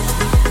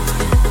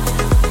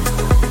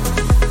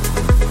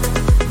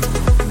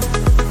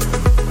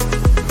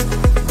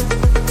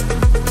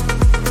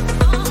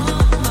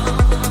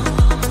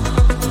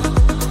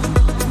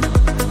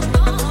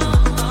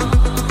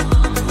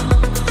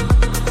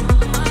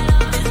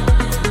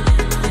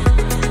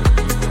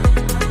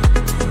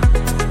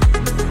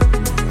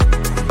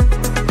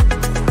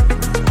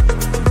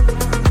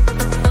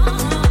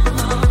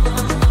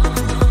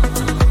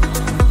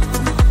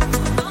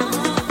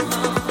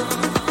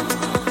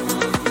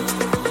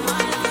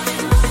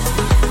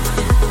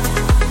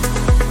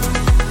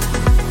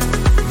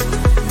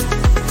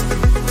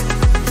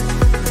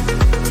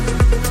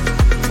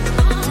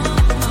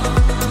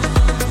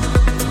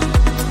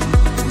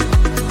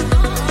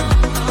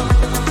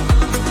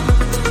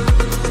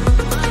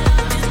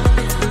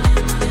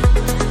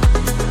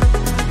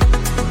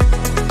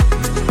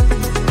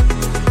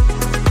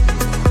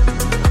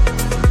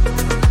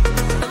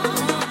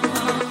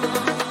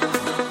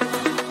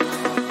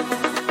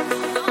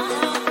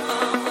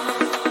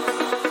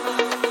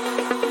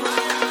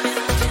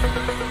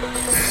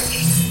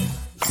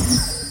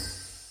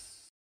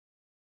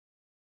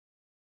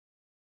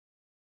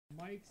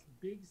Mike's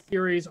big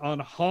series on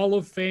Hall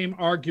of Fame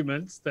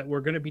arguments that we're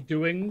going to be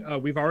doing.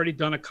 We've already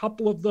done a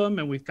couple of them,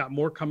 and we've got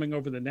more coming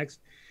over the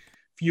next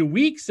few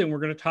weeks. And we're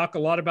going to talk a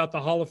lot about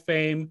the Hall of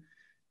Fame.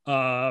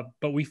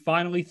 But we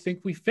finally think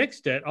we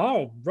fixed it.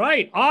 Oh,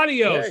 right.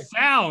 Audio,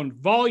 sound,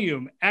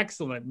 volume,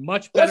 excellent.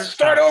 Much better. Let's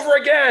start over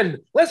again.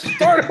 Let's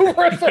start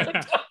over a third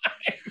time.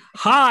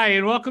 Hi,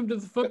 and welcome to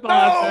the Football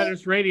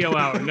Outsiders Radio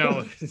Hour.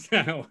 No,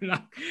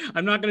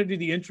 I'm not going to do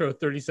the intro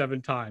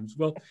 37 times.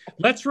 Well,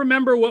 let's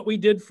remember what we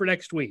did for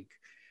next week.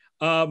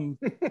 We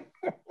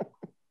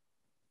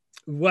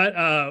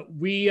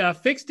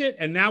fixed it,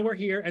 and now we're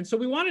here. And so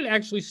we wanted to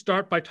actually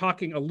start by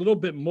talking a little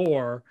bit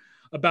more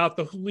about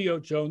the Julio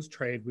Jones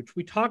trade, which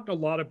we talked a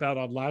lot about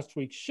on last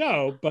week's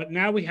show. But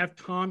now we have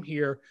Tom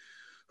here,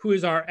 who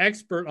is our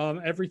expert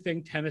on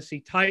everything Tennessee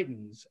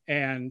Titans.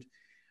 And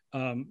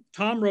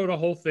Tom wrote a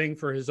whole thing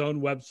for his own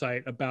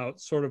website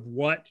about sort of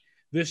what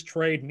this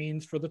trade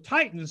means for the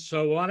Titans.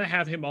 So I want to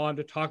have him on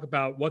to talk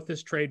about what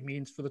this trade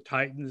means for the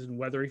Titans and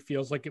whether he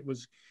feels like it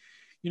was,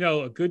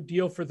 a good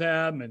deal for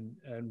them and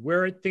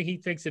where he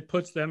thinks it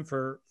puts them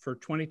for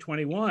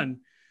 2021.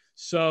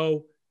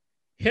 So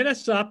hit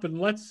us up and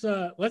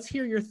let's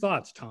hear your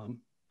thoughts, Tom.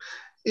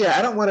 Yeah,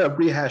 I don't want to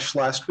rehash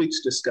last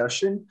week's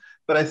discussion,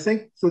 but I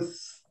think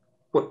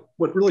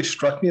what really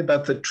struck me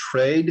about the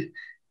trade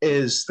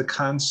is the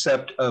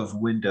concept of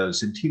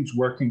windows and teams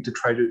working to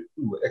try to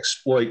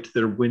exploit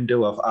their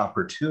window of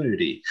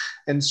opportunity.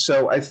 And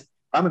so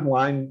I'm in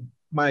line,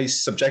 my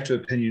subjective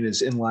opinion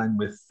is in line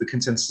with the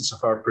consensus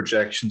of our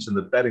projections and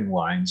the betting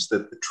lines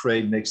that the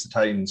trade makes the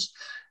Titans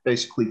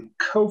basically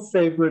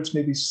co-favorites,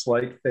 maybe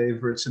slight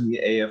favorites in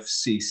the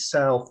AFC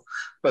South,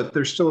 but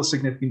there's still a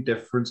significant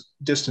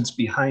distance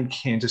behind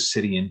Kansas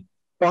City and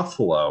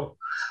Buffalo.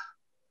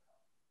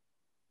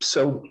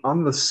 So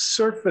on the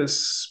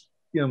surface,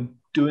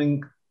 trading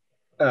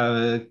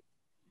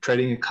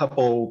a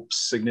couple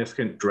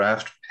significant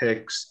draft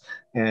picks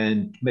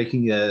and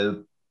making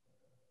a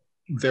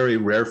very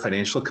rare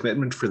financial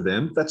commitment for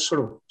them, that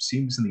sort of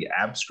seems in the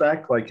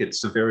abstract like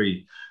it's a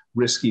very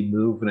risky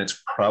move and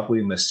it's probably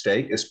a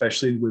mistake,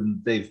 especially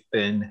when they've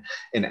been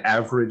an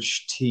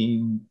average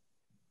team,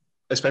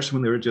 especially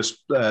when they were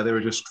just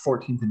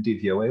 14th in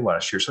DVOA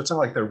last year. So it's not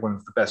like they're one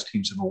of the best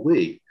teams in the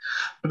league.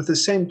 But at the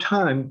same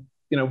time,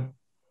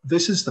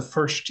 this is the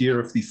first year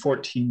of the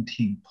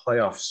 14-team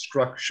playoff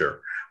structure,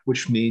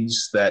 which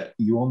means that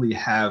you only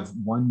have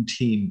one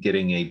team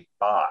getting a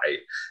bye.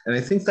 And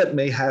I think that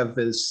may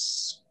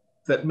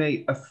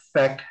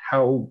affect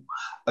how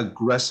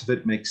aggressive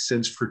it makes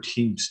sense for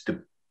teams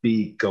to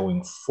be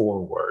going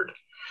forward.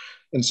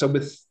 And so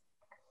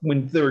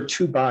when there were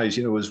two buys,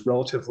 it was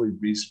relatively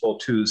reasonable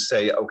to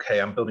say,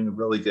 okay, I'm building a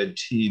really good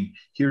team.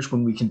 Here's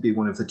when we can be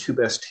one of the two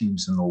best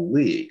teams in the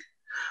league.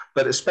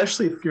 But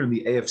especially if you're in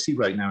the AFC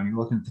right now and you're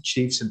looking at the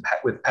Chiefs and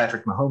with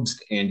Patrick Mahomes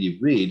and Andy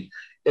Reid,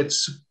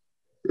 it's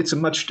a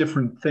much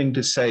different thing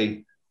to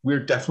say, we're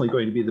definitely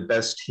going to be the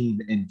best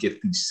team and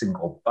get the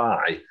single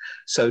bye.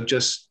 So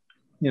just,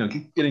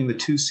 getting the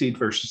 2 seed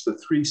versus the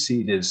 3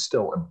 seed is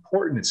still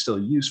important. It's still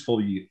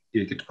useful. You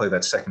get to play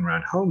that second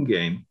round home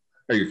game,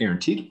 or you're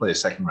guaranteed to play a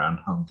second round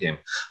home game,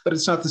 but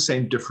it's not the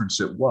same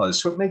difference it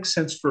was. So it makes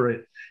sense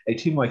for a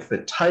team like the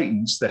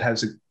Titans that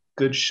has a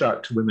good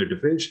shot to win their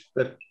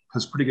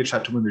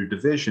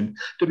division,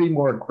 to be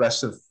more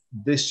aggressive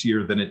this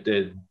year than it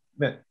did.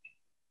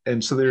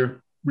 And so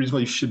they're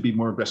reasonably should be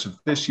more aggressive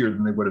this year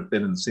than they would have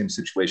been in the same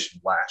situation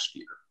last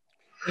year.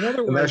 In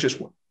other words, that's just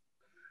one.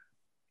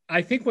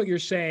 I think what you're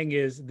saying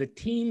is the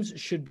teams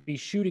should be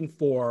shooting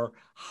for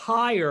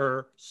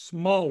higher,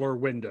 smaller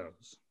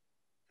windows.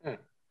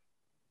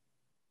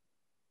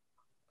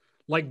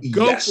 Like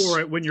go for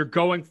it when you're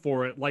going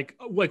for it. Like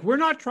we're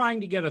not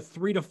trying to get a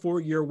 3 to 4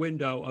 year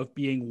window of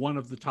being one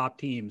of the top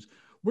teams.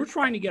 We're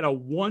trying to get a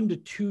 1 to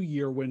 2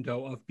 year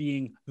window of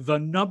being the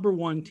number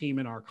one team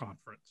in our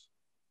conference.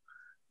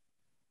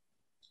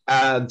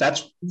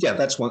 That's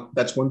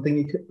one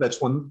thing. That's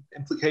one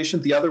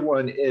implication. The other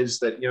one is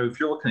that, if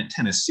you're looking at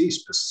Tennessee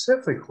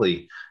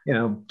specifically,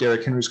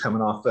 Derrick Henry's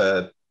coming off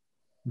a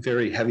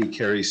very heavy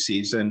carry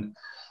season.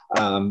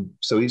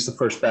 So he's the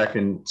first back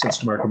since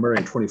DeMarco Murray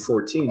in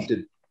 2014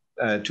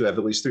 to have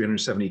at least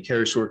 370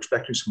 carries. So we're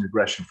expecting some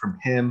regression from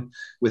him.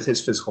 With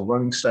his physical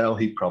running style,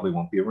 he probably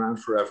won't be around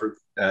forever.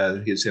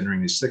 He's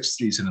entering his 6th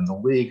season in the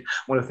league.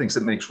 One of the things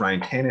that makes Ryan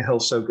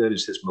Tannehill so good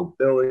is his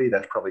mobility.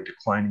 That's probably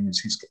declining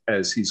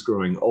as he's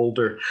growing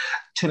older.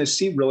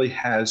 Tennessee really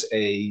has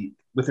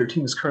with their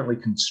team is currently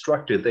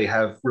constructed, they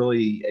have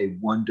really a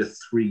 1 to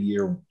 3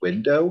 year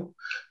window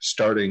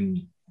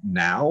starting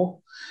now.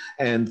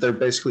 And they're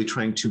basically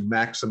trying to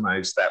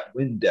maximize that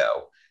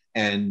window.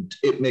 And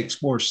it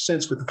makes more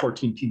sense with the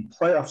 14-team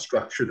playoff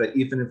structure that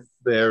even if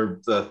they're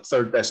the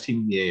 3rd best team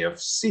in the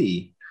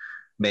AFC,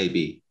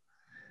 maybe,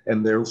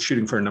 and they're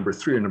shooting for a number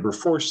 3 or number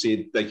 4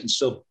 seed, it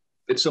still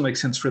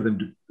makes sense for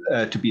them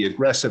to be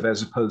aggressive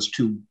as opposed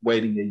to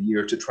waiting a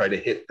year to try to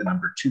hit the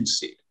number 2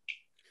 seed.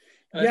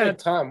 Yeah,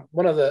 Tom,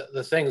 one of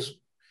the things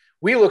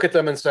we look at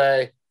them and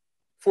say,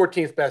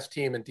 14th best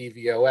team in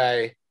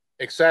DVOA,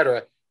 et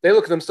cetera. they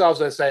look at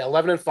themselves and say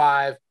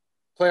 11-5,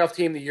 playoff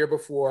team the year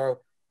before,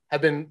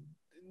 have been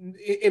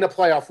in a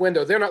playoff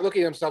window. They're not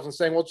looking at themselves and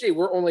saying, well, gee,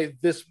 we're only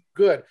this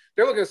good.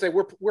 They're looking to say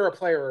we're a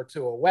player or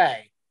two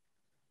away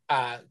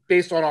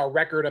based on our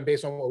record and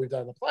based on what we've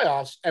done in the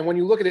playoffs. And when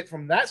you look at it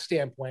from that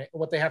standpoint and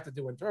what they have to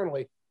do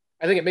internally,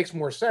 I think it makes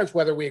more sense,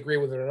 whether we agree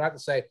with it or not, to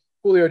say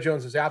Julio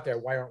Jones is out there.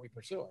 Why aren't we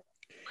pursuing?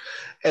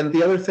 And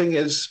the other thing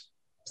is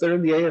they're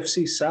in the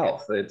AFC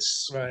South.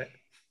 It's right.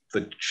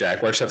 The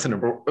Jaguars have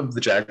the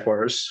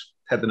Jaguars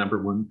had the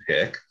number one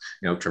pick.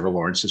 Trevor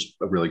Lawrence is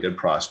a really good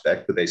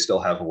prospect, but they still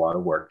have a lot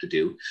of work to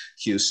do.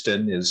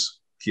 Houston is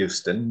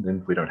Houston,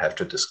 and we don't have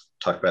to just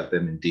talk about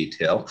them in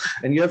detail.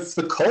 And you have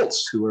the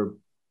Colts, who are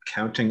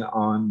counting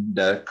on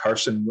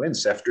Carson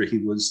Wentz after he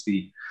was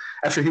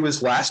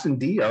last in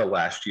DR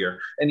last year,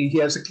 and he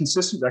has a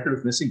consistent record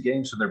of missing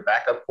games. And their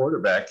backup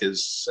quarterback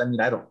is,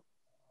 I don't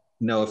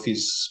know if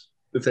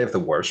they have the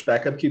worst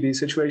backup QB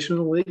situation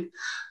in the league.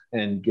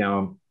 And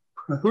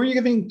who are you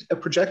giving a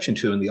projection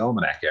to in the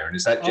almanac, Aaron?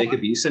 Is that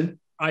Jacob Eason?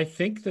 I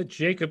think that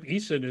Jacob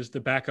Eason is the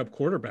backup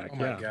quarterback.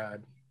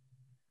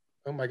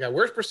 Oh my God.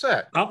 Where's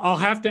Brissett? I'll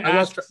have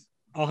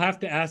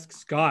to ask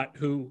Scott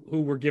who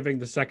we're giving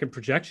the second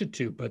projection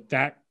to, but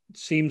that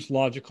seems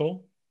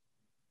logical.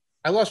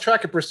 I lost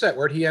track of Brissett.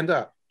 Where'd he end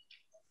up?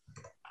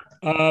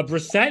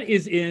 Brissett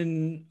is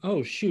in.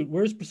 Oh shoot,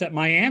 where's Brissett?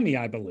 Miami,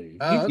 I believe.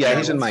 Yeah,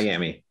 he's in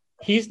Miami.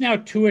 He's now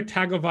Tua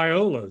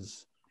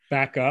Tagovailoa's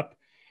backup.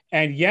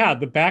 And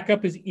the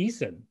backup is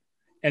Eason,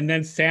 and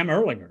then Sam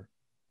Ehlinger.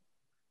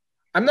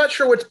 I'm not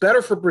sure what's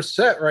better for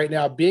Brissett right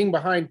now, being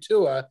behind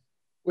Tua,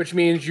 which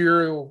means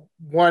you're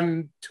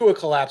one Tua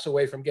collapse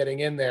away from getting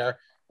in there,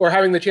 or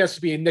having the chance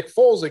to be Nick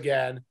Foles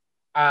again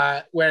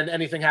when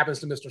anything happens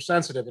to Mr.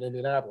 Sensitive in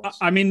Indianapolis.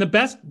 I mean,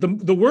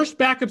 the worst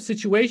backup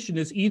situation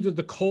is either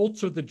the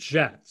Colts or the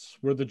Jets,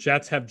 where the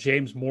Jets have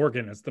James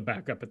Morgan as the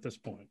backup at this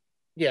point.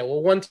 Yeah,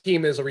 well, one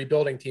team is a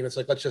rebuilding team. It's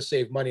like, let's just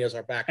save money as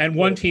our backup. And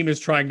one team is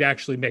trying to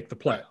actually make the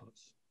playoffs.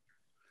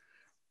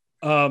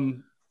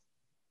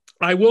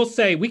 I will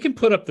say, we can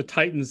put up the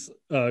Titans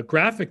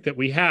graphic that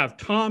we have.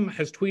 Tom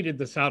has tweeted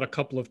this out a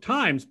couple of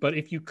times, but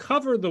if you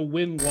cover the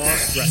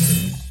win-loss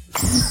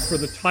records for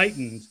the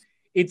Titans,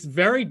 it's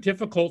very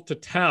difficult to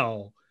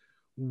tell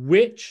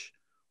which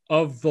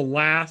of the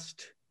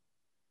last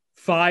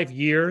 5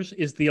 years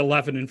is the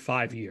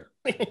 11-5 year.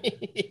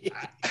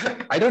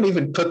 I don't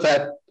even put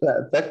that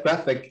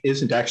graphic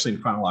isn't actually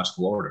in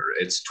chronological order.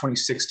 It's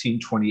 2016,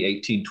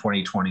 2018,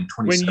 2020,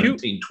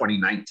 2017,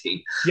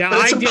 2019. Yeah,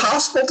 but it's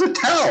impossible to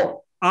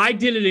tell. I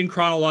did it in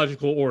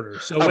chronological order.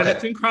 So when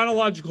it's in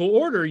chronological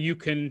order, you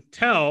can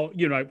tell,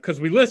 because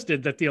we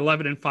listed that the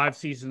 11-5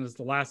 season is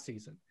the last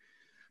season.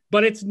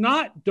 But it's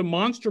not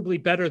demonstrably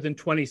better than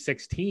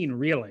 2016,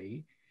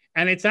 really.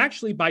 And it's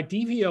actually by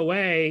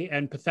DVOA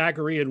and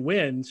Pythagorean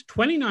wins,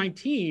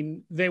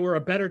 2019, they were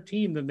a better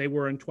team than they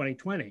were in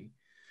 2020.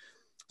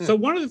 So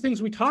one of the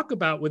things we talk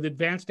about with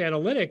advanced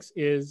analytics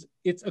is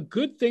it's a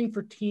good thing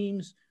for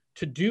teams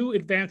to do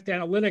advanced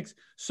analytics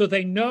so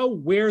they know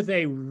where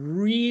they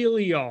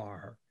really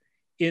are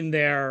in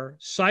their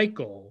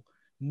cycle,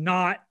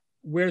 not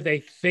where they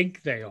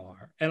think they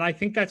are. And I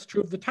think that's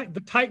true of the Titans.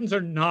 The Titans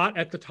are not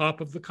at the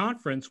top of the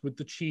conference with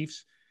the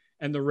Chiefs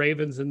and the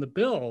Ravens and the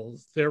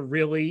Bills. They're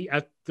really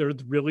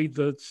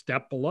the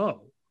step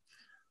below.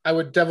 I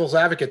would devil's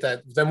advocate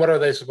that. Then what are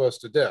they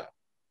supposed to do?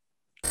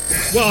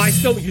 Well,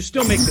 you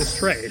still make this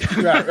trade.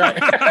 Right.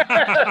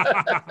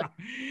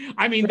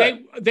 I mean,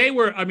 they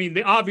were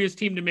the obvious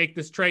team to make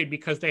this trade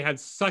because they had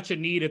such a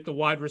need at the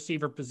wide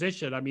receiver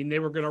position. I mean, they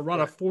were going to run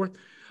a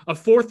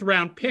fourth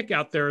round pick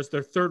out there as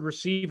their third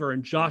receiver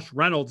and Josh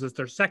Reynolds as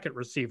their second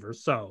receiver.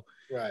 So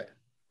right.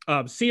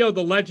 CO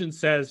the Legend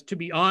says, to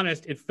be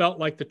honest, it felt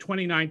like the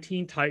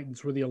 2019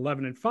 Titans were the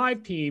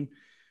 11-5 team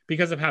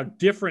because of how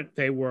different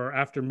they were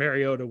after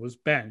Mariota was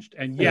benched.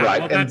 And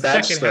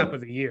that's second half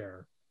of the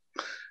year.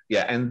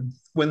 Yeah, and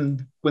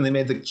when they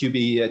made the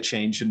QB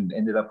change and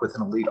ended up with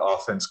an elite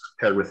offense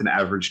paired with an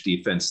average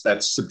defense,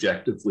 that's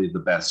subjectively the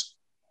best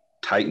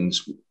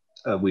Titans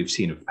we've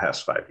seen in the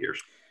past 5 years.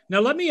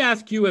 Now, let me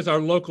ask you as our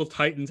local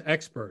Titans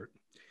expert,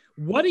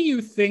 what do you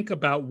think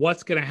about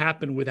what's going to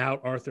happen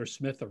without Arthur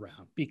Smith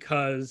around?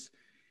 Because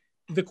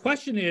the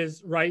question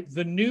is, right,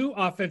 the new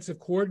offensive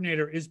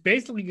coordinator is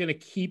basically going to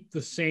keep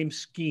the same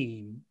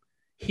scheme.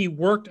 He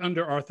worked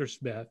under Arthur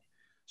Smith.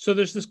 So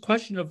there's this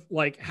question of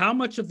like, how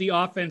much of the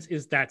offense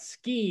is that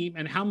scheme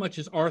and how much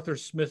is Arthur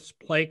Smith's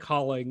play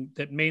calling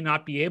that may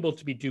not be able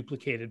to be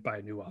duplicated by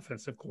a new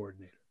offensive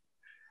coordinator?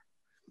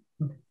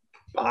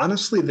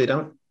 Honestly, they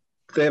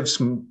have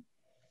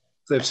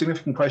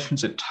significant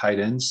questions at tight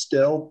end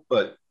still,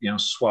 but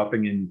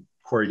swapping in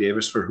Corey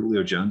Davis for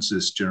Julio Jones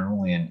is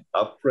generally an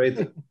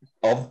upgrade.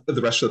 All of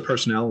the rest of the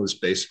personnel is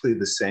basically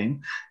the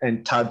same.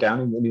 And Todd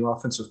Downing, the new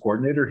offensive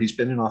coordinator, he's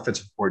been an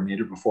offensive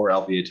coordinator before,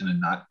 albeit in a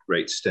not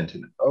great stint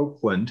in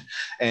Oakland.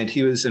 And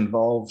he was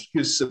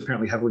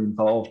apparently heavily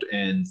involved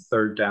in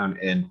third down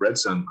and red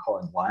zone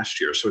calling last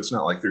year. So it's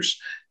not like there's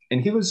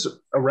and he was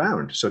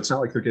around. So it's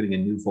not like they're getting a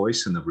new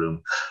voice in the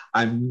room.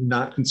 I'm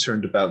not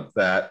concerned about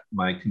that.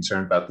 My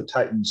concern about the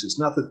Titans is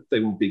not that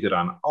they won't be good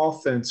on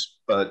offense,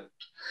 but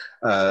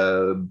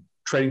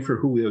trading for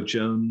Julio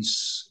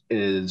Jones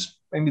is,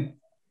 I mean,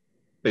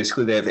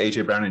 basically they have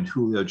AJ Brown and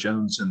Julio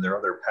Jones, and their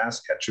other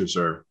pass catchers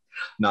are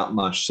not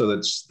much. So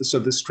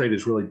this trade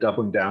is really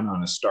doubling down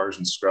on a stars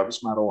and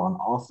scrubs model on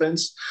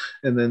offense,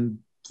 and then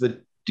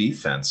the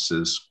defense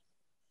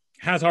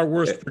has our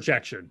worst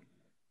projection.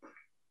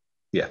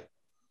 Yeah.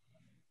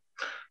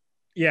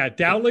 Yeah,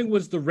 Dowling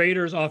was the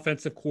Raiders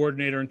offensive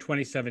coordinator in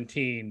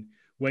 2017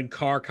 when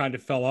Carr kind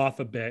of fell off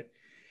a bit.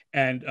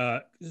 And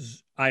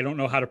I don't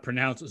know how to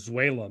pronounce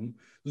Zwalem.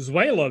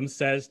 Zwalem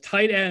says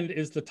tight end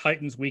is the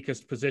Titans'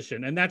 weakest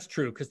position. And that's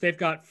true because they've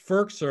got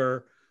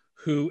Firkser,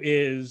 who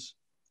is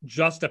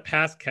just a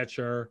pass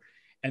catcher.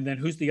 And then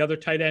who's the other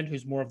tight end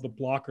who's more of the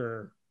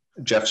blocker?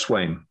 Jeff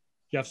Swain.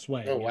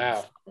 Oh,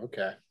 wow.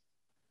 Okay.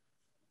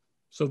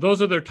 So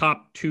those are their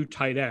top two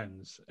tight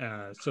ends.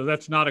 So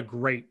that's not a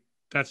great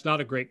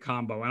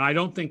combo. And I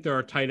don't think there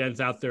are tight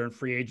ends out there in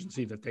free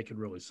agency that they could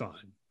really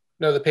sign.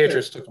 No, the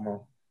Patriots took them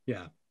all.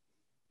 Yeah.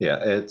 Yeah,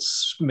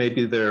 it's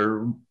maybe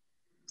they'll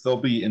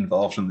be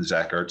involved in the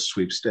Zach Ertz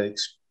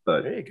sweepstakes,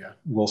 but there you go.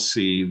 We'll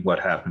see what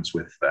happens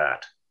with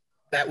that.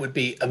 That would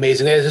be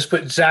amazing. They just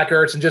put Zach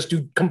Ertz and just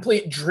do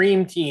complete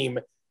dream team.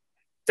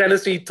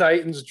 Tennessee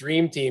Titans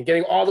dream team,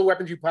 getting all the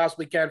weapons you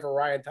possibly can for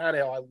Ryan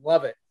Tannehill. I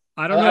love it.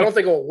 I don't know. I don't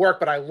think it'll work,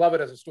 but I love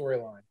it as a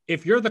storyline.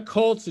 If you're the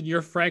Colts and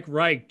you're Frank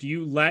Reich, do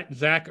you let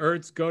Zach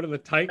Ertz go to the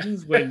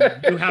Titans when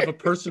you have a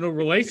personal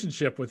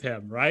relationship with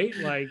him, right?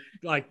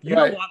 Like you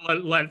don't want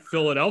to let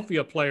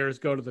Philadelphia players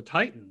go to the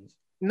Titans.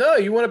 No,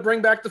 you want to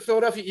bring back the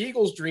Philadelphia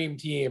Eagles dream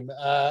team,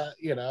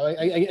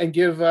 and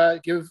give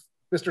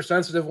Mr.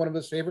 Sensitive one of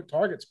his favorite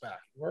targets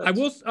back. I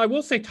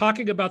will say,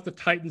 talking about the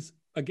Titans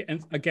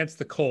against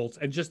the Colts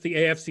and just the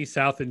AFC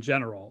South in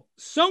general,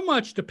 so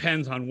much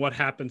depends on what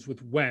happens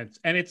with Wentz.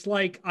 And it's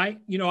like,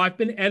 I've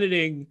been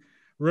editing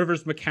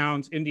Rivers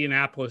McCown's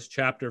Indianapolis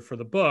chapter for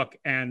the book,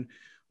 and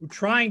we're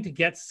trying to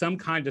get some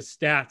kind of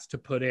stats to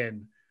put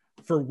in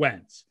for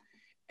Wentz.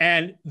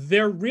 And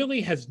there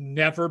really has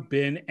never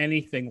been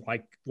anything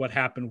like what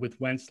happened with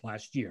Wentz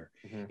last year.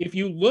 Mm-hmm. If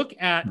you look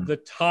at the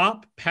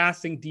top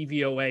passing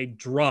DVOA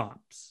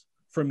drops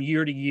from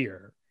year to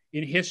year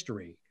in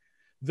history,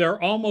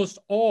 they're almost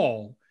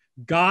all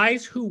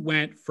guys who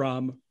went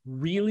from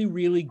really,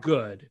 really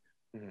good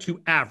to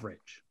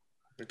average.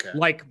 Okay.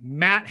 Like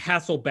Matt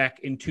Hasselbeck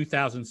in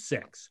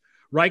 2006.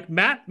 Right?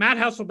 Matt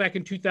Hasselbeck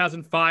in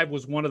 2005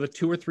 was one of the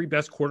 2 or 3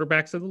 best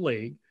quarterbacks in the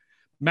league.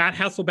 Matt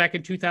Hasselbeck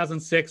in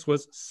 2006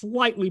 was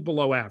slightly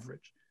below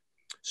average.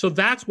 So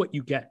that's what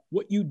you get.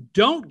 What you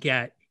don't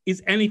get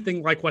is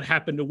anything like what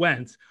happened to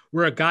Wentz,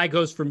 where a guy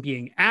goes from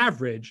being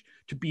average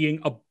to being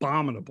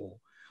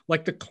abominable.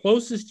 Like the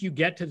closest you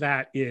get to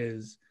that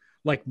is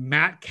like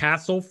Matt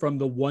Castle from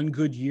the one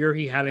good year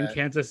he had in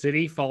Kansas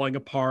City falling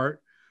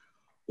apart,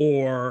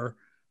 or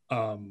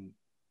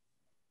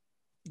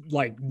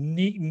like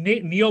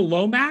Neil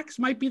Lomax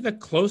might be the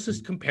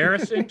closest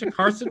comparison to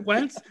Carson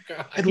Wentz.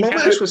 And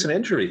Lomax was an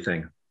injury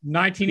thing.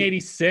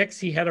 1986,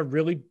 he had a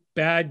really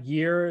bad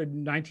year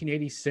in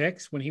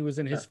 1986 when he was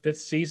in his 5th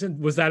season.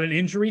 Was that an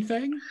injury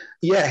thing?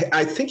 Yeah,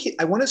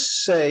 I want to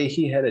say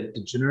he had a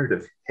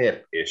degenerative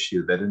hip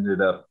issue that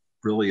ended up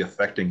really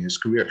affecting his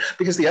career,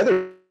 because the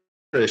other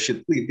player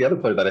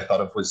that I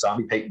thought of was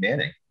Zombie Peyton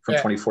Manning from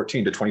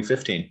 2014 to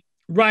 2015.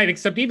 Right,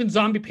 except even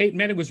Zombie Peyton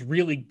Manning was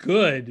really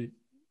good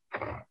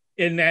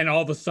and then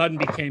all of a sudden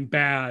became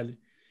bad.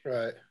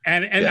 Right.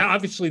 And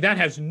obviously that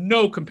has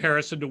no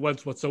comparison to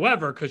Wentz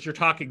whatsoever, because you're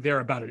talking there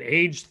about an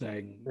age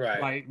thing.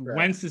 Right.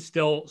 Wentz is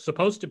still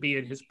supposed to be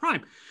in his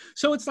prime.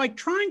 So it's like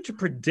trying to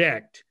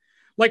predict,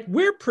 like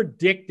we're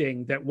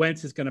predicting that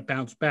Wentz is going to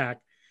bounce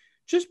back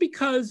just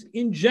because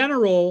in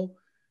general,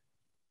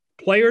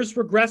 players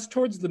regress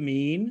towards the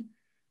mean.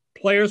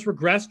 Players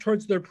regress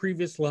towards their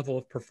previous level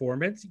of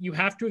performance. You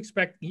have to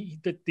expect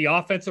that the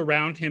offense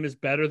around him is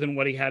better than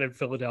what he had in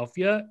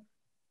Philadelphia.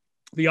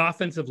 The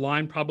offensive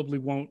line probably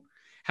won't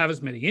have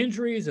as many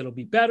injuries. It'll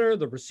be better.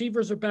 The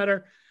receivers are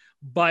better.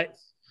 But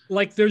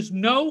like there's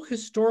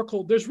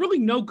really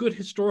no good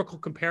historical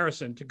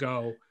comparison to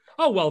go,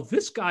 oh, well,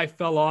 this guy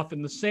fell off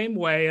in the same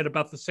way at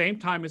about the same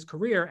time his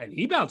career and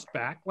he bounced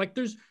back. Like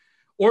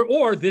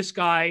or this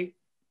guy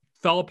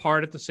fell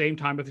apart at the same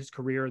time of his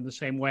career in the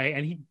same way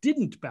and he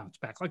didn't bounce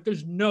back. Like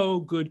there's no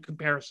good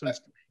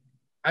comparisons.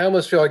 I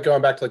almost feel like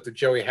going back to like the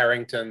Joey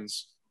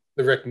Harringtons,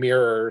 the Rick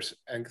Mirrors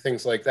and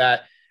things like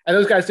that. And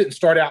those guys didn't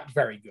start out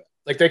very good.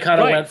 Like they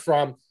kind of went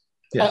from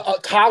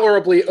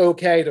tolerably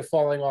okay to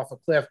falling off a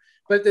cliff.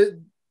 But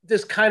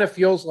this kind of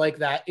feels like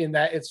that, in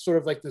that it's sort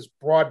of like this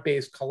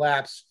broad-based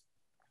collapse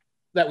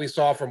that we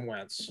saw from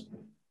Wentz.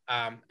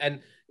 I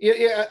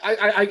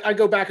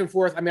go back and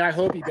forth. I mean, I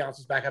hope he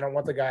bounces back. I don't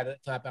want the guy to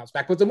not bounce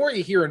back. But the more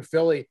you hear in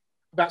Philly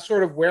about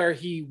sort of where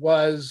he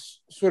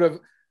was sort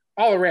of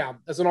all around,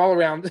 as an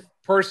all-around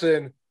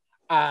person,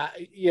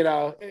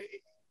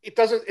 it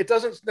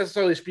doesn't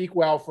necessarily speak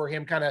well for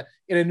him kind of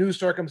in a new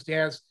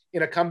circumstance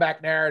in a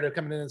comeback narrative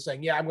coming in and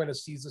saying, yeah, I'm going to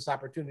seize this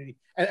opportunity,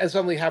 and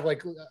suddenly have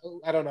like,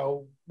 I don't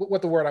know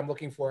what the word I'm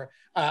looking for,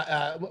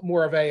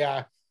 more of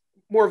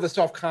the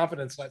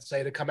self-confidence, let's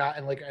say, to come out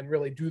and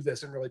really do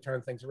this and really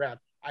turn things around.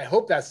 I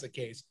hope that's the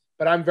case,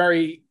 but I'm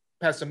very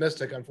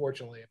pessimistic,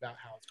 unfortunately, about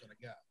how it's going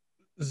to go.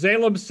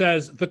 Zalem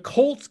says the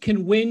Colts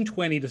can win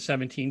 20 to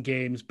 17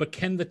 games, but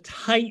can the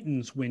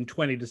Titans win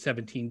 20 to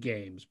 17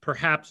 games?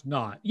 Perhaps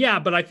not. Yeah,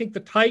 but I think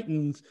the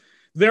Titans,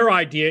 their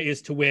idea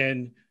is to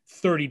win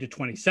 30 to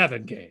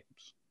 27 games.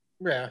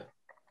 Yeah.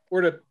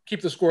 Or to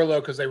keep the score low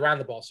because they ran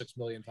the ball 6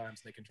 million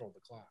times and they controlled the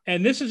clock.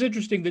 And this is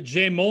interesting that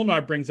Jay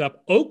Molnar brings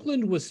up.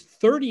 Oakland was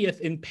 30th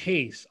in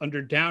pace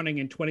under Downing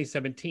in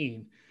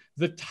 2017.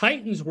 The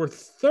Titans were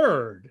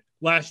 3rd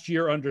last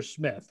year under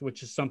Smith,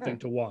 which is something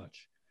to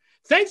watch.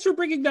 Thanks for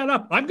bringing that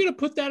up. I'm going to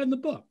put that in the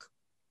book.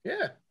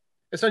 Yeah.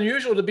 It's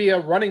unusual to be a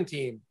running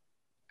team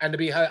and to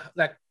be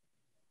that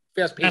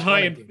fast-paced and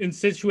high in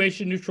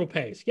situation neutral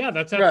pace. Yeah,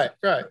 that's right.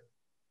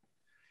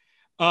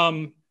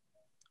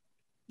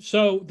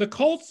 So the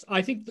Colts,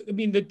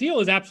 the deal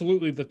is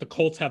absolutely that the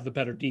Colts have the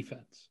better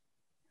defense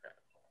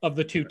of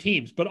the two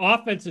teams, but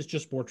offense is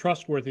just more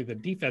trustworthy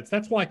than defense.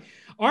 That's why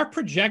our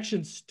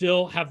projections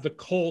still have the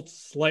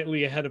Colts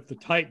slightly ahead of the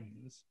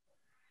Titans.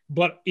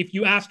 But if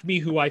you asked me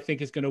who I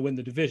think is going to win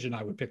the division,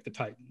 I would pick the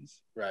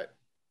Titans. Right.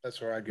 That's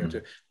where I'd go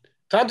to.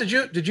 Tom, did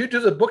you do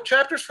the book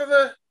chapters for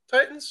the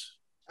Titans?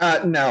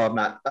 No, I'm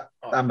not.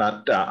 I'm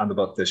not on the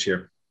book this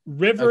year.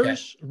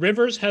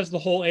 Rivers has the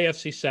whole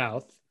AFC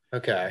South.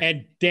 Okay.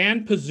 And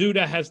Dan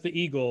Pizzuta has the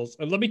Eagles.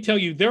 And let me tell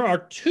you, there are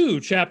 2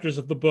 chapters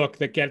of the book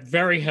that get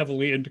very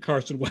heavily into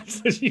Carson Wentz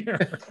this year.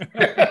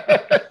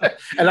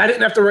 And I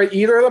didn't have to write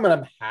either of them, and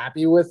I'm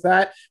happy with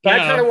that. But I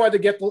kind of wanted to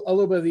get a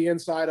little bit of the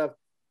inside of,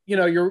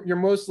 you're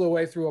most of the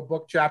way through a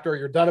book chapter, or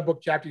you're done a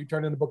book chapter, you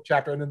turn in the book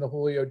chapter, and then the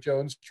Julio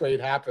Jones trade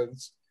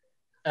happens.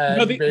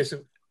 And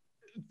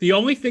the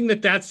only thing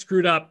that's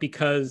screwed up,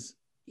 because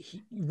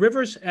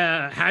Rivers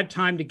had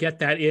time to get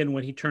that in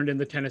when he turned in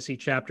the Tennessee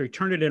chapter. He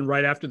turned it in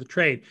right after the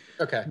trade.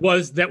 Okay.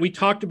 Was that we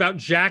talked about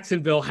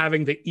Jacksonville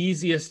having the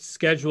easiest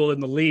schedule in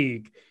the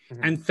league.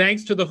 Mm-hmm. And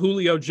thanks to the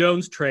Julio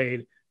Jones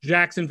trade,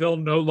 Jacksonville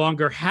no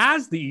longer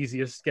has the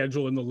easiest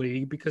schedule in the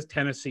league because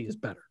Tennessee is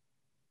better.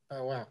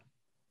 Oh, wow.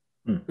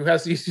 Who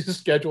has the easiest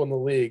schedule in the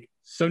league?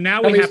 So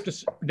now we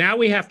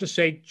have to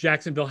say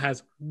Jacksonville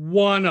has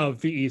one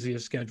of the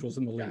easiest schedules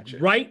in the league.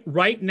 Gotcha.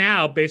 Right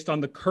now, based on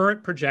the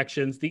current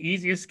projections, the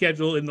easiest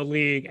schedule in the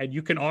league, and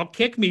you can all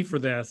kick me for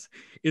this,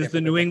 is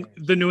the New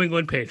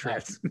England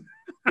Patriots.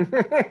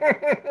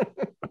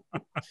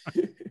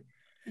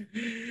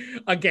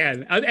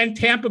 Again, and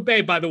Tampa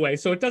Bay, by the way.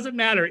 So it doesn't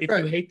matter if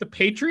you hate the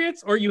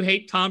Patriots or you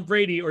hate Tom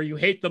Brady or you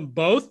hate them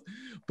both.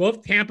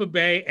 Both Tampa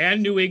Bay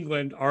and New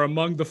England are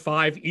among the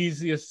 5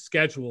 easiest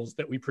schedules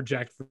that we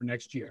project for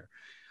next year.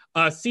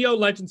 CO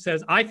Legend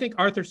says, I think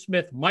Arthur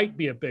Smith might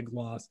be a big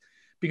loss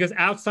because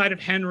outside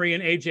of Henry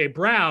and A.J.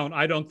 Brown,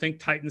 I don't think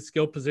Titans'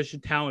 skill position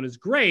talent is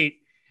great,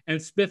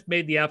 and Smith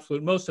made the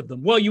absolute most of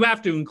them. Well, you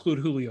have to include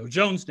Julio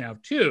Jones now,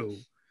 too.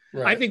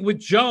 Right. I think with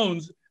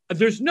Jones,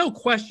 there's no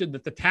question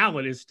that the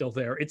talent is still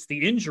there. It's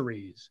the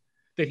injuries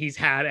that he's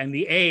had and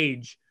the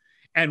age,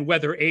 and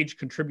whether age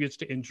contributes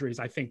to injuries.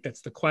 I think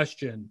that's the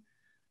question,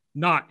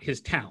 not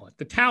his talent.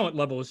 The talent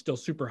level is still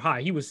super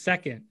high. He was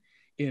 2nd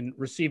in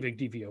receiving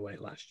DVOA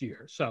last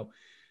year. So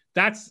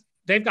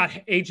they've got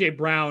A.J.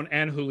 Brown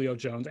and Julio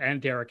Jones and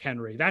Derrick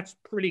Henry. That's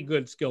pretty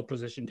good skill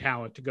position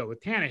talent to go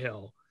with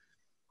Tannehill.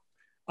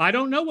 I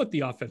don't know what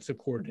the offensive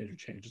coordinator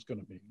change is going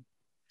to be.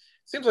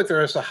 Seems like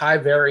there is a high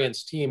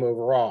variance team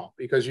overall,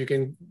 because you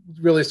can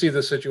really see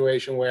the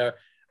situation where,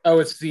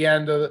 it's the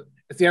end of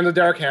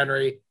Derrick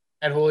Henry,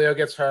 and Julio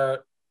gets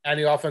hurt, and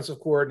the offensive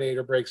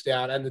coordinator breaks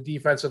down, and the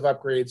defensive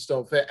upgrades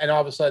don't fit, and all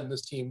of a sudden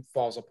this team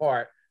falls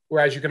apart.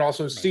 Whereas you can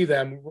also see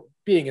them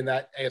being in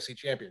that AFC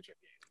Championship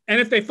game. And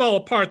if they fall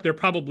apart, they're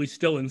probably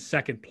still in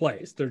 2nd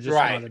place. They're just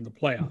not in the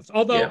playoffs.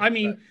 Although,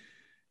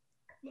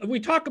 we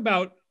talk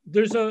about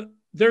there's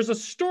a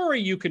story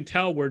you can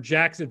tell where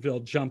Jacksonville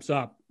jumps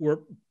up. Where,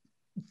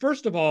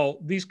 first of all,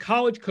 these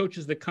college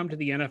coaches that come to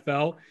the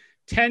NFL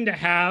tend to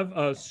have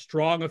a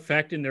strong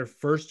effect in their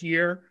first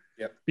year.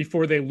 Yep.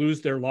 Before they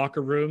lose their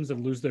locker rooms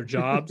and lose their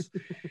jobs.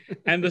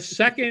 And the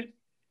second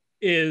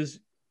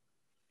is,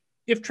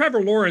 if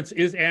Trevor Lawrence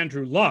is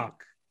Andrew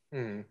Luck,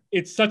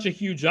 it's such a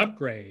huge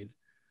upgrade.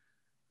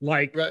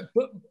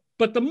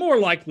 But the more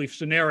likely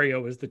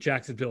scenario is that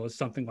Jacksonville is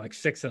something like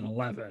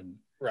 6-11.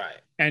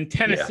 Right. And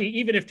Tennessee,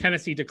 even if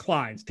Tennessee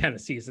declines,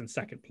 Tennessee is in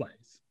 2nd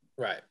place.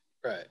 Right.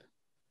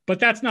 But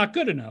that's not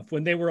good enough.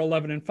 When they were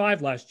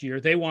 11-5 last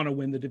year, they want to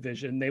win the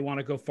division. They want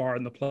to go far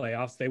in the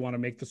playoffs. They want to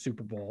make the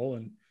Super Bowl.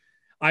 And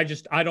I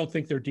don't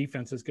think their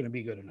defense is going to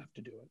be good enough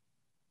to do it.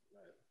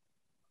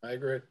 I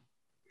agree.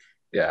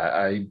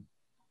 Yeah,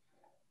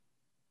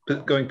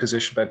 going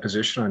position by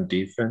position on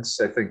defense,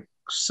 I think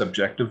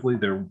subjectively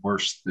they're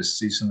worse this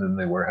season than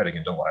they were heading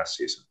into last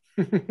season.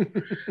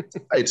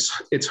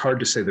 It's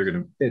hard to say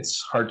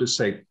it's hard to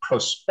say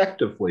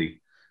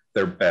prospectively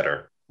they're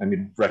better. I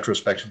mean,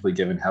 retrospectively,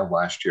 given how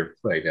last year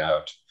played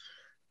out,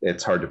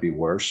 it's hard to be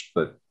worse,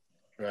 but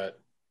Right.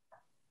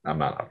 I'm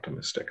not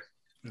optimistic.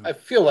 I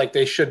feel like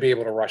they should be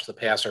able to rush the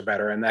passer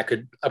better, and that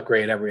could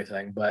upgrade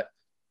everything. But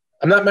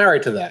I'm not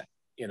married to that,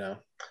 you know.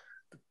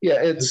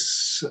 Yeah,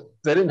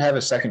 they didn't have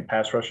a second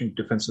pass rushing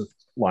defensive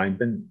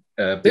lineman.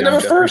 They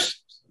never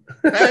first.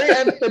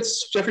 And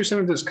Jeffrey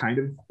Simmons is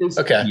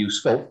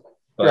useful,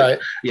 but right.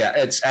 Yeah,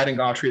 it's adding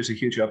Autry is a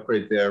huge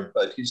upgrade there,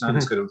 but he's not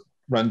as good of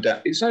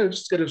He's not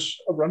as good as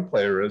a run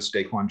player as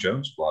Daquan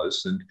Jones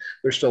was, and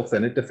they're still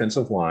thin at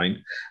defensive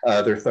line.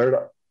 Their third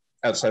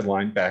outside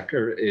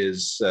linebacker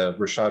is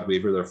Rashad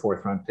Weaver, their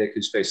fourth-round pick,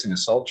 who's facing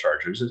assault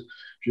charges.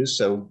 Just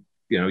so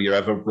you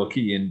have a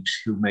rookie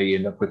who may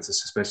end up with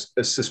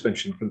a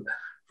suspension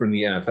from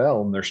the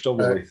NFL, and they're still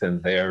really thin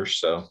there.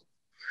 So,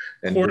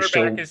 and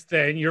quarterback is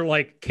thin. You're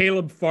like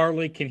Caleb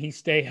Farley. Can he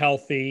stay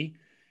healthy?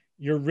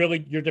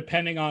 You're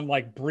depending on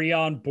like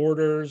Breon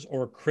Borders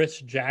or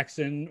Chris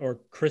Jackson or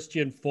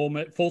Christian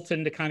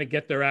Fulton to kind of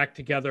get their act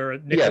together.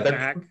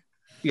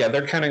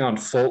 They're counting on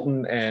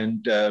Fulton,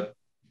 and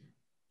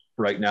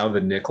right now the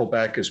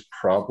nickelback is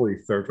probably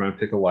third-round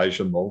pick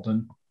Elijah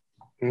Molden.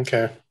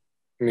 Okay,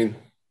 I mean,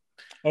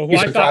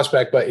 he's a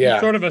prospect, but yeah,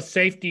 he's sort of a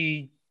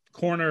safety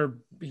corner.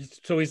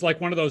 He's like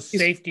one of those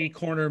safety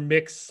corner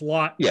mix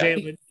slot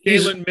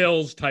Jalen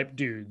Mills type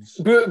dudes.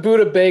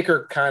 Buda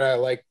Baker kind of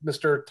like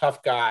Mr.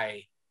 Tough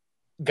guy.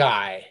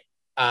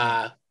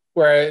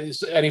 Whereas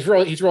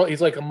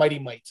he's like a mighty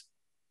mite.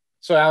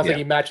 So I don't think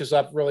he matches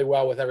up really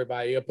well with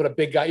everybody. You put a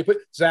big guy, you put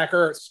Zach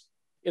Ertz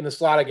in the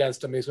slot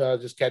against him, he's going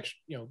to just catch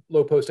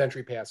low post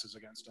entry passes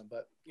against him.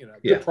 But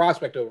good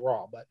prospect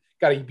overall, but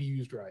got to be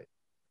used right.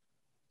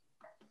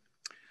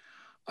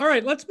 All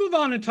right, let's move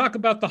on and talk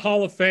about the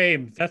Hall of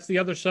Fame. That's the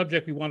other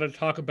subject we wanted to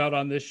talk about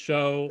on this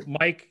show.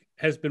 Mike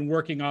has been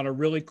working on a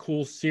really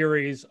cool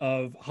series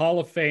of Hall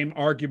of Fame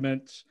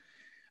arguments.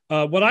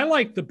 What I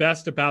like the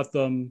best about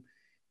them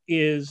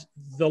is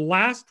the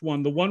last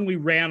one, the one we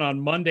ran on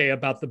Monday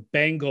about the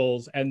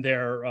Bengals and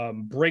their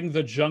Bring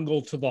the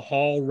Jungle to the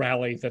Hall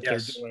rally that they're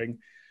doing,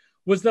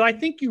 was that I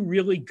think you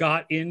really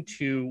got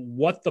into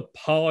what the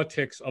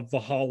politics of the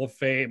Hall of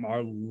Fame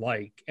are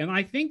like. And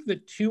I think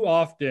that too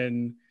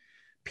often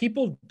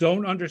people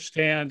don't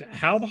understand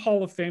how the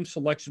Hall of Fame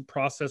selection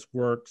process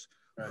works,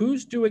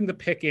 who's doing the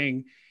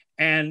picking,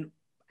 and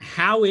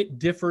how it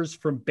differs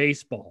from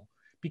baseball.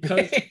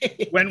 Because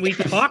when we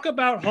talk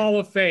about Hall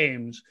of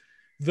Fames,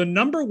 the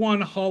number one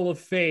Hall of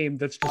Fame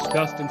that's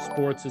discussed in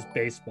sports is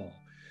baseball.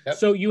 Yep.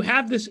 So you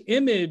have this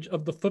image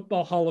of the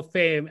Football Hall of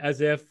Fame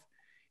as if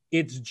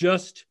it's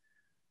just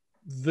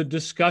the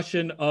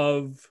discussion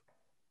of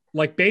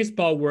like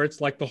baseball, where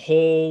it's like the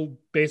whole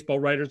Baseball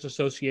Writers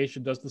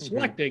Association does the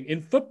selecting. In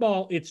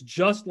football, it's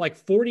just like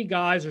 40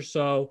 guys or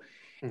so,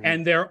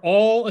 and they're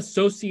all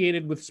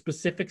associated with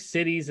specific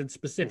cities and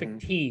specific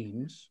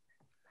teams.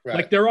 Right.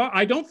 Like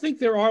I don't think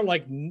there are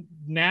like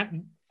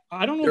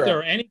I don't know if there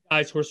are any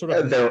guys who are sort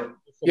of.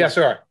 Yes,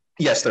 there are.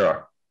 Yes, there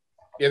are.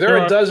 Yeah, there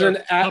are a dozen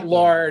at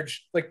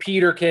large, like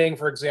Peter King,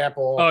 for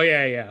example. Oh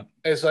yeah.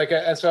 It's like,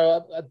 and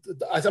so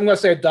I'm going to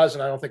say a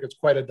dozen. I don't think it's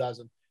quite a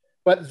dozen,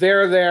 but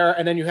they're there,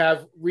 and then you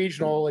have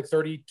regional, like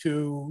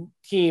 32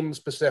 team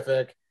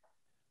specific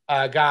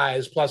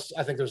guys. Plus,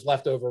 I think there's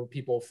leftover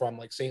people from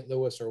like St.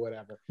 Louis or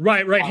whatever.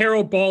 Right.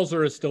 Harold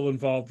Balzer is still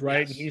involved,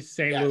 right? Yes, he's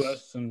St.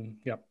 Louis, and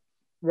yep.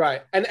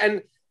 Right,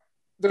 and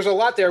there's a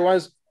lot there.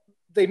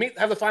 They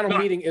have the final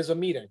meeting is a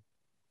meeting.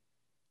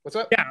 What's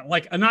up? Yeah,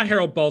 like not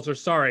Harold Balzer.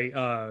 Sorry,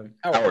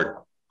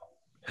 Howard.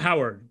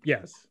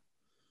 Yes.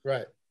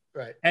 Right.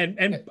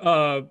 And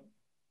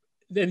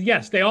then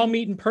yes, they all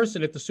meet in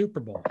person at the Super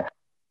Bowl.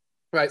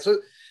 Right. So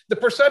the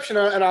perception,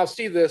 and I'll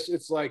see this.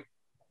 It's like,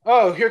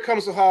 oh, here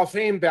comes the Hall of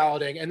Fame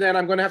balloting, and then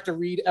I'm going to have to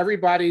read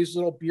everybody's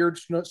little beard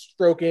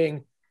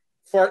stroking,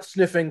 fart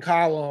sniffing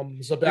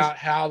columns about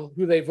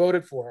who they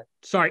voted for.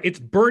 Sorry, it's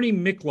Bernie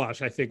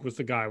Miklosh, I think, was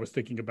the guy I was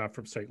thinking about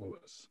from St.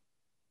 Louis.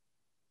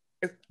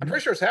 I'm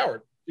pretty sure it's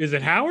Howard. Is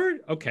it Howard?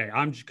 Okay,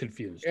 I'm just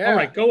confused. Yeah. All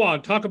right, go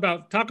on. Talk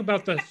about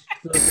the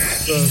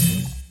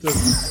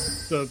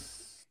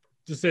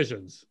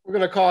decisions. We're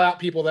going to call out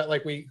people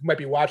that we might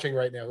be watching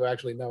right now who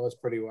actually know us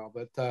pretty well.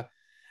 But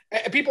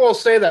people will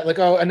say that, like,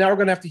 oh, and now we're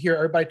going to have to hear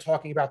everybody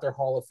talking about their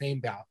Hall of Fame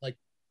ballot. Like,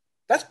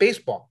 that's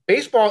baseball.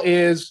 Baseball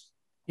is,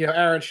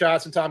 Aaron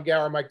Schatz and Tom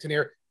Gower, Mike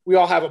Tanier, we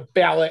all have a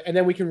ballot, and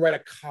then we can write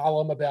a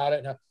column about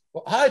it. And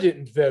well, I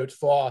didn't vote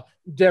for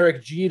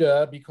Derek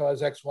Jeter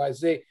because X, Y,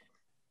 Z.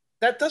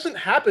 That doesn't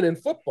happen in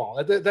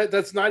football.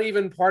 That's not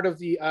even part of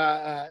the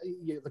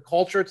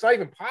culture. It's not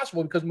even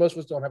possible because most of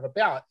us don't have a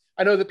ballot.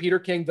 I know that Peter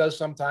King does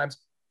sometimes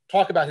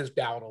talk about his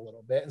ballot a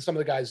little bit, and some of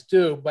the guys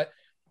do, but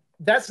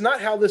that's not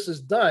how this is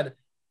done.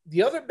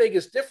 The other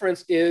biggest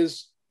difference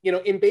is,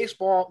 in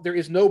baseball, there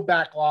is no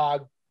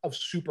backlog of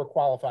super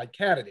qualified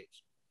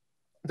candidates.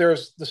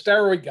 There's the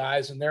steroid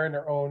guys, and they're in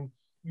their own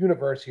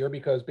universe here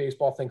because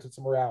baseball thinks it's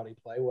a morality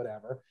play,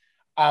 whatever.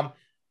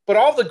 But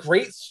all the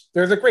greats,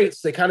 they're the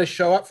greats. They kind of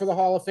show up for the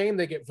Hall of Fame.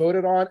 They get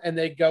voted on, and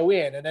they go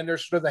in. And then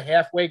there's sort of the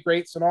halfway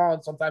greats and all,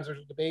 and sometimes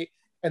there's a debate,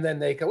 and then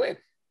they go in.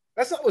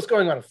 That's not what's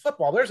going on in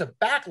football. There's a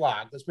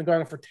backlog that's been going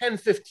on for 10,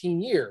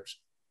 15 years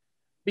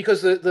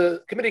because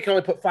the committee can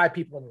only put 5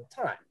 people in at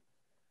a time.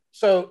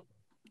 So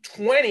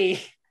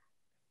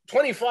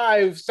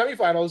 25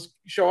 semifinals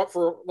show up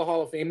for the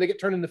Hall of Fame. They get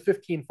turned into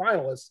 15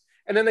 finalists,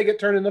 and then they get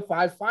turned into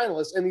 5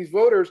 finalists. And these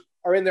voters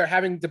are in there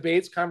having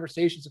debates,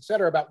 conversations, et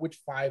cetera, about which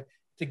 5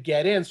 to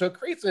get in. So it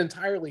creates an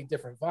entirely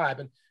different vibe.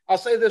 And I'll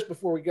say this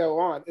before we go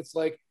on. It's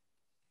like,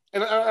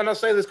 and I'll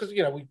say this because,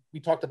 we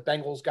talked to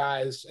Bengals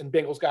guys, and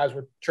Bengals guys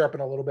were chirping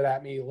a little bit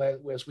at me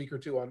last week or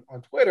two on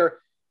Twitter.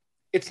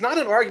 It's not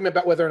an argument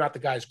about whether or not the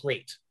guy's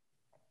great.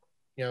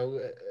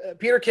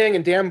 Peter King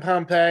and Dan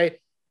Pompei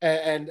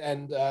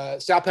and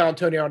Sal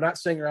Paolantonio are not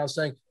sitting around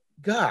saying,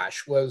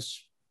 gosh,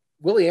 was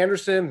Willie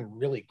Anderson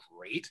really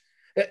great?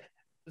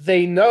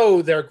 They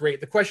know they're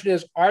great. The question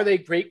is, are they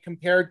great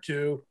compared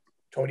to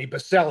Tony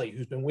Baselli,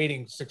 who's been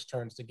waiting 6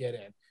 turns to get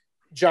in,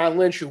 John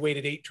Lynch, who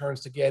waited 8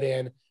 turns to get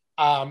in,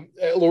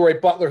 Leroy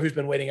Butler, who's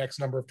been waiting X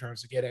number of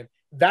turns to get in?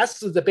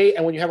 That's the debate.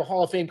 And when you have a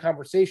Hall of Fame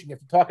conversation, you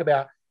have to talk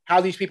about how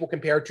these people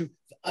compare to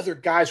the other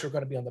guys who are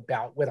going to be on the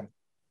ballot with them.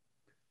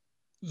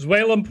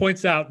 Zwalem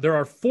points out there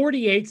are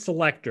 48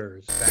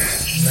 selectors,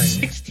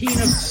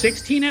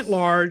 16 at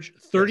large,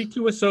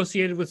 32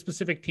 associated with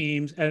specific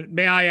teams. And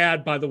may I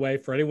add, by the way,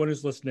 for anyone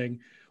who's listening,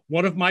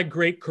 one of my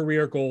great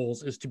career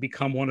goals is to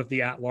become one of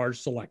the at-large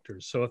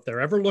selectors. So if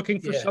they're ever looking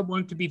for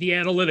someone to be the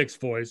analytics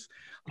voice,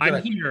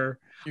 I'm here.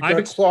 I've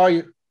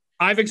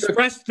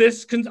expressed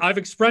this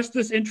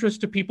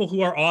interest to people who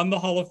are on the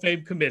Hall of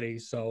Fame committee.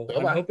 So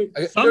I'm hoping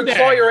someday you're gonna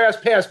claw your ass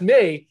past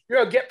me. You're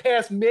gonna get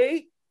past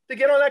me to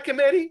get on that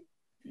committee.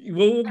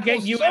 We'll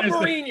get you in as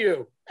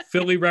the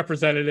Philly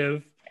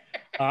representative.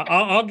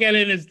 I'll get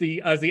in as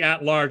the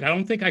at-large. I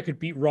don't think I could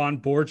beat Ron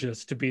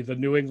Borges to be the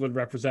New England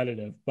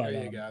representative. But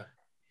there you go.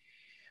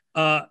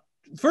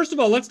 First of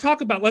all, let's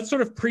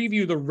sort of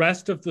preview the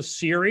rest of the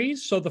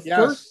series. So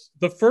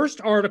the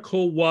first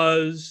article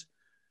was,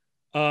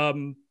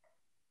 sorry,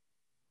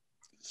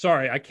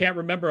 I can't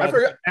remember. I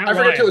forgot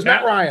too. It was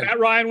Matt Ryan. Matt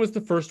Ryan was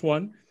the first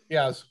one.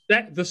 Yes.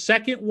 The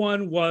second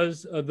one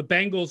was the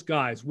Bengals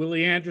guys: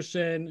 Willie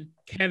Anderson,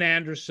 Ken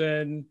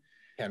Anderson,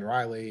 Ken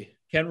Riley,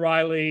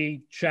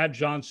 Chad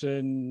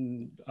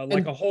Johnson,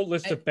 like a whole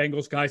list of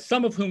Bengals guys.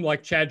 Some of whom,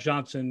 like Chad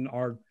Johnson,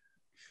 are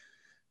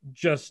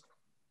just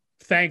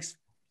thanks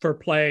for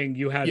playing.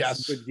 You had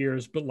some good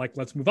years, but like,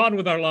 let's move on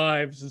with our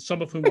lives. And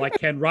some of whom, like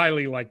Ken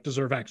Riley, like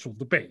deserve actual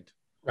debate.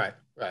 Right.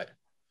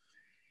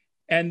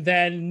 And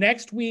then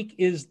next week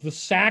is the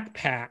Sack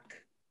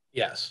Pack.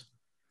 Yes.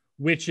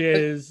 Which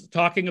is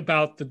talking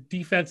about the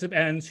defensive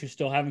ends who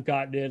still haven't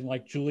gotten in,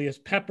 like Julius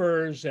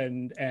Peppers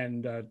and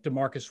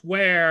DeMarcus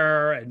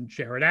Ware and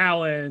Jared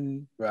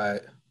Allen.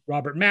 Right.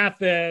 Robert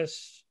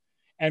Mathis.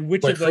 And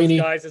which Dwight of those Freeney.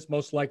 guys is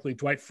most likely?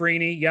 Dwight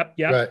Freeney. Yep.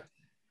 Right.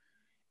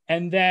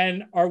 And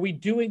then are we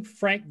doing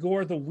Frank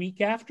Gore the week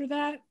after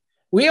that?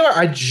 We are.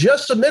 I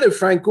just submitted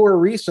Frank Gore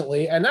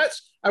recently, and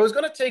I was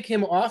going to take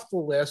him off the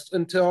list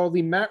until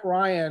the Matt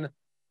Ryan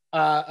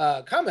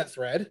comment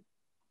thread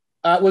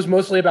was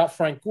mostly about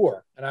Frank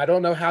Gore. And I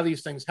don't know how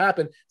these things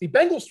happen. The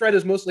Bengals thread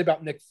is mostly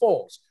about Nick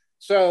Foles.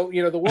 So,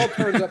 the world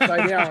turns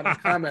upside down in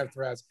comment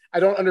threads.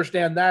 I don't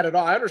understand that at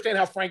all. I understand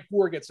how Frank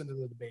Gore gets into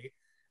the debate.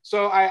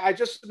 So I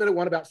just submitted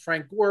one about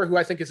Frank Gore, who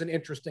I think is an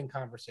interesting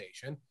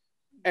conversation.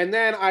 And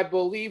then I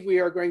believe we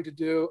are going to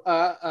do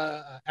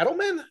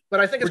Edelman, but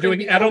I think we're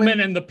doing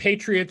Edelman and the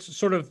Patriots,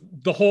 sort of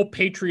the whole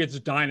Patriots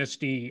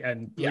dynasty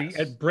and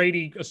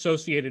Brady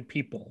associated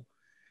people.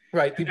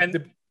 Right.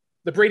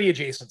 The Brady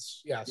adjacents.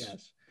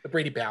 Yes. The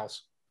Brady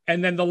Bows.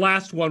 And then the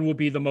last one will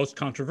be the most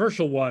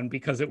controversial one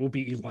because it will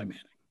be Eli Manning.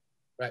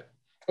 Right.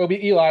 It'll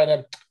be Eli. And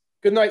then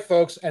good night,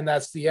 folks. And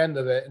that's the end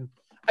of it. And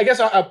I guess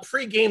I'll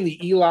pregame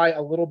the Eli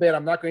a little bit.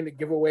 I'm not going to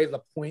give away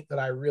the point that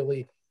I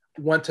really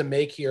want to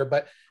make here,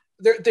 but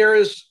there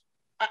is,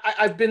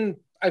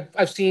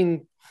 I've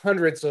seen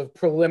hundreds of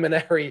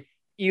preliminary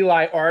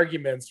Eli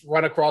arguments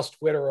run across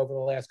Twitter over the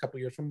last couple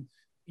of years, from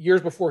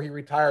years before he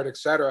retired, et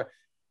cetera.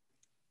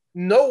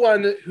 No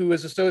one who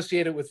is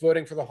associated with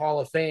voting for the Hall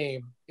of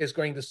Fame is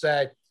going to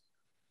say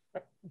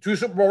 2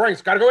 Super Bowl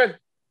rings, got to go in.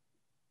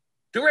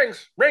 2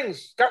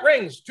 rings, got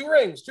rings, 2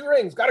 rings,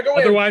 got to go in.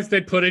 Otherwise,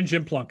 they'd put in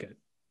Jim Plunkett.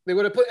 They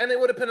would have put,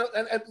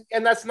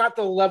 and that's not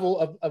the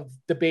level of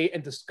debate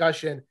and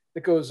discussion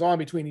that goes on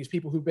between these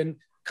people who've been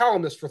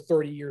columnists for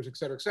 30 years, et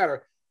cetera, et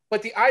cetera.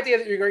 But the idea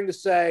that you're going to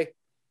say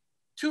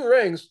 2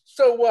 rings,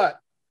 so what?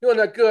 You're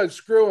not good,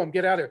 screw them,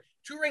 get out of here.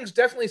 2 rings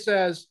definitely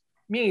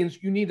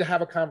means you need to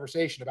have a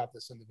conversation about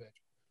this individual.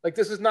 Like,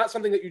 this is not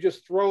something that you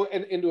just throw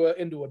into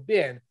a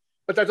bin,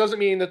 but that doesn't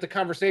mean that the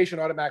conversation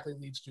automatically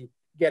leads to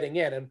getting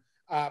in. And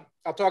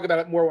I'll talk about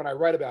it more when I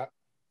write about it.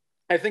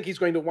 I think he's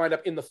going to wind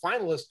up in the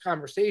finalist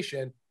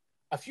conversation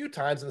a few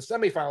times, in the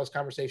semifinalist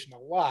conversation a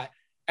lot,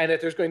 and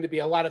that there's going to be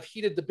a lot of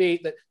heated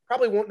debate that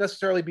probably won't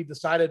necessarily be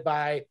decided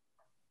by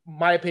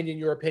my opinion,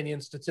 your opinion,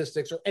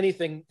 statistics, or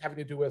anything having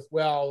to do with,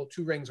 well,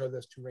 2 rings or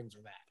this, 2 rings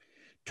or that.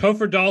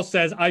 Topher Dahl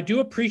says, I do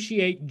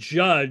appreciate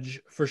Judge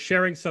for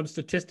sharing some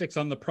statistics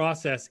on the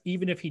process,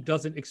 even if he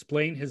doesn't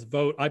explain his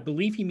vote. I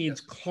believe he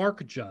means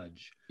Clark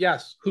Judge.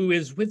 Yes. Who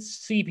is with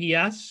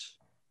CBS.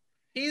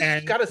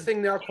 He's got a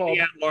thing now called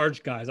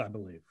At-Large Guys, I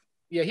believe.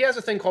 Yeah, he has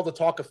a thing called the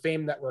Talk of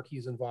Fame Network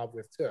he's involved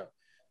with, too.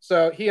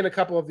 So he and a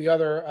couple of the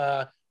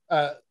other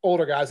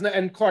older guys,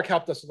 and Clark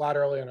helped us a lot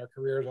early in our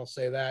careers, I'll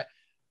say that.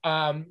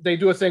 They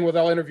do a thing where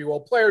they'll interview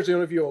old players, they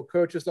interview old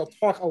coaches. They'll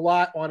talk a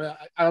lot on I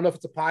don't know if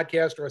it's a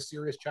podcast or a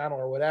Sirius channel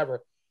or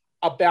whatever,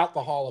 about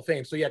the Hall of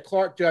Fame. So yeah,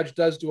 Clark Judge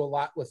does do a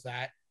lot with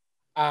that.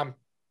 A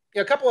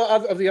couple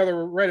of the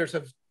other writers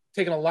have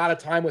taken a lot of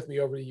time with me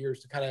over the years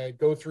to kind of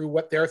go through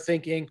what they're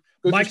thinking.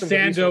 Mike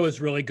Sando is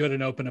really good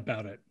and open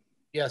about it.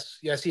 Yes,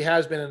 he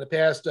has been in the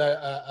past.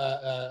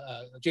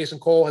 Jason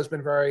Cole has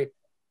been very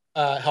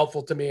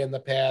helpful to me in the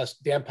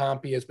past. Dan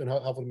Pompey has been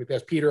helpful to me in the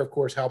past. Peter, of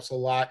course, helps a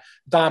lot.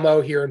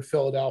 Damo here in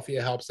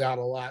Philadelphia helps out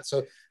a lot.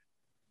 So,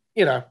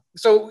 Zaylen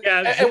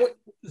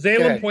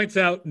points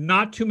out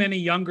not too many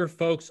younger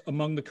folks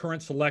among the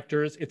current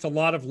selectors. It's a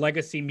lot of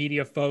legacy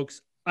media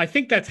folks. I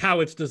think that's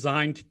how it's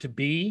designed to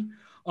be.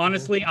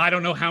 Honestly, I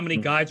don't know how many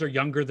guys are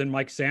younger than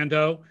Mike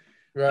Sando.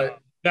 Right.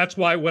 That's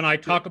why when I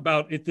talk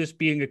about this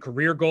being a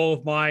career goal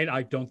of mine,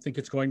 I don't think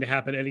it's going to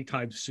happen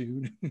anytime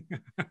soon.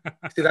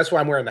 See, that's why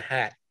I'm wearing the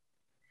hat.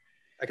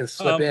 I can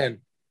slip in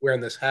wearing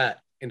this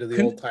hat into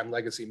the old-time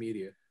legacy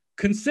media.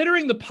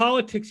 Considering the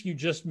politics you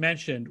just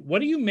mentioned, what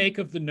do you make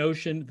of the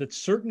notion that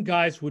certain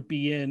guys would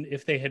be in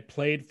if they had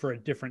played for a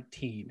different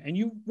team? And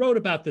you wrote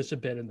about this a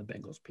bit in the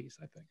Bengals piece,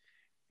 I think.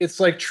 It's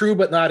like true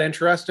but not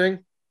interesting.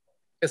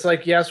 It's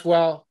like, yes,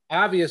 well,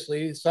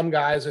 obviously some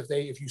guys,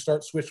 if you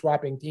start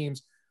switch-swapping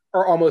teams,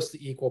 are almost the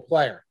equal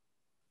player.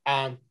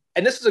 And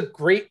this is a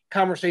great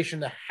conversation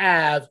to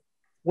have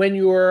when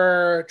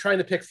you're trying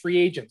to pick free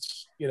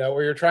agents,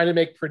 or you're trying to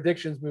make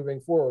predictions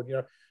moving forward.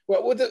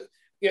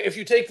 If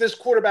you take this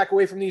quarterback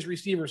away from these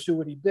receivers, who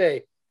would he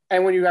be?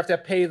 And when you have to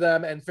pay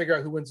them and figure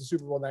out who wins the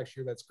Super Bowl next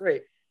year, that's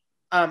great.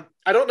 I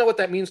don't know what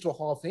that means to a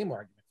Hall of Fame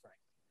argument,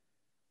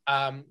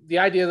 Frank. The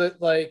idea that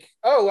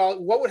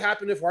what would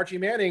happen if Archie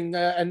Manning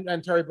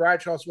and Terry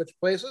Bradshaw switched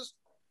places?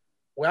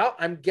 Well,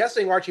 I'm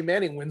guessing Archie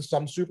Manning wins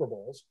some Super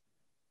Bowls.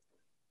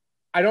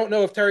 I don't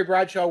know if Terry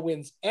Bradshaw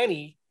wins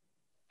any,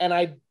 and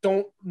I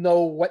don't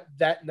know what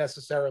that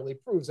necessarily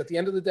proves. At the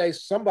end of the day,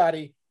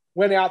 somebody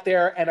went out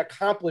there and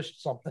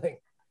accomplished something.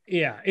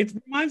 Yeah, it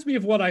reminds me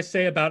of what I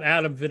say about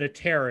Adam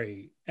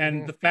Vinatieri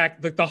and the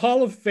fact that the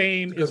Hall of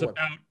Fame is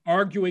about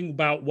arguing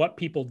about what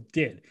people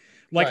did.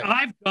 Like,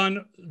 right. I've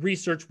done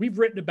research. We've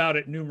written about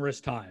it numerous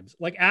times.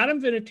 Like,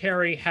 Adam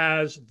Vinatieri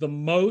has the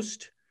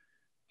most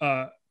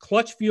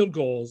clutch field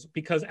goals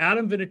because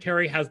Adam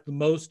Vinatieri has the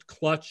most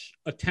clutch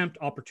attempt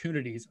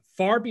opportunities,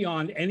 far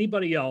beyond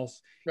anybody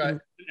else in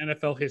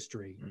NFL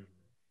history.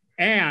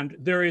 And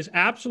there is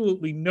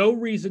absolutely no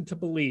reason to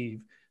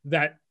believe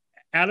that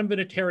Adam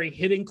Vinatieri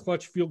hitting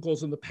clutch field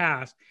goals in the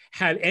past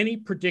had any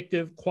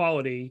predictive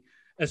quality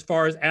as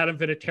far as Adam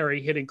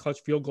Vinatieri hitting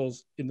clutch field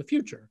goals in the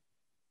future.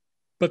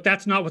 But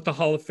that's not what the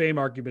Hall of Fame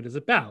argument is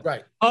about.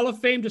 Right. Hall of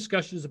Fame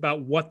discussion is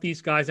about what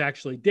these guys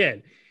actually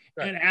did.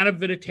 Right. And Adam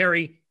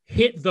Vinatieri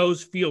hit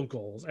those field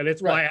goals. And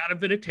it's why Adam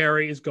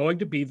Vinatieri is going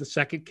to be the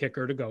second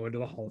kicker to go into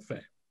the Hall of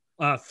Fame.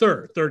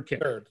 Third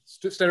kicker.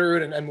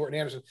 Stenerud and Morton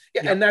Anderson.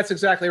 Yeah, and that's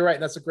exactly right.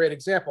 And that's a great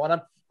example. And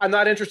I'm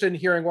not interested in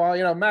hearing,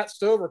 Matt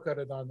Stover could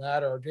have done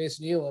that, or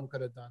Jason Elam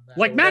could have done that.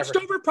 Like, Matt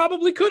Stover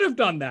probably could have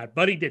done that,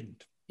 but he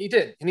didn't. He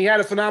did. And he had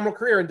a phenomenal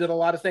career and did a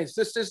lot of things.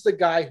 This is the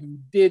guy who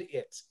did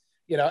it.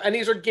 And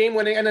these are game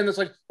winning. And then it's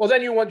like, well,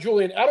 then you want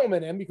Julian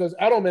Edelman in because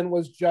Edelman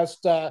was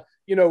just,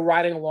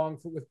 riding along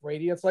with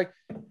Brady. It's like,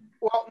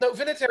 well, no,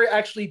 Vinatieri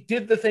actually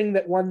did the thing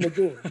that won the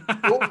game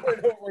over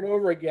and over and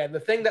over again. The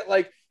thing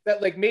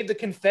that made the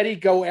confetti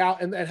go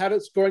out and had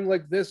it going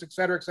like this, et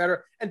cetera,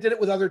 and did it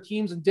with other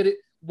teams and did it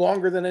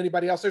longer than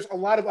anybody else. There's a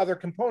lot of other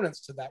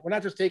components to that. We're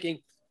not just taking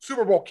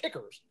Super Bowl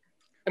kickers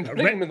and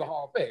putting them in the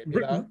Hall of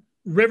Fame.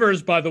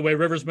 Rivers, by the way,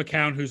 Rivers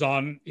McCown, who's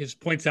on,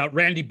 points out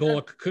Randy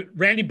Bullock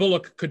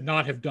could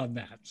not have done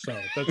that. So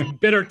that's a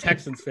bitter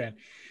Texans fan.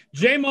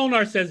 Jay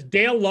Molnar says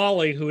Dale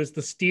Lawley, who is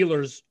the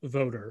Steelers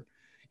voter,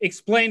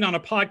 explained on a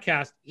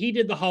podcast he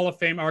did the Hall of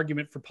Fame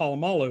argument for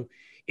Polamalu.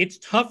 It's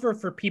tougher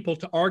for people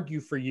to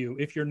argue for you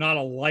if you're not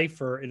a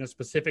lifer in a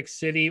specific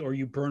city or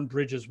you burn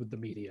bridges with the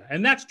media.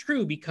 And that's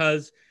true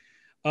because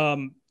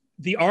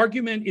the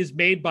argument is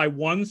made by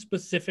one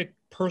specific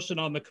person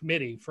on the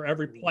committee for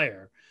every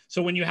player.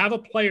 So when you have a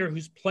player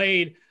who's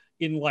played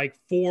in like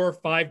 4 or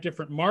 5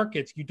 different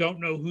markets, you don't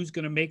know who's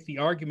going to make the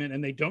argument,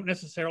 and they don't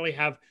necessarily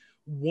have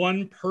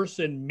one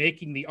person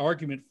making the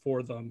argument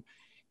for them.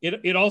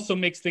 It also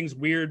makes things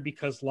weird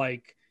because,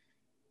 like,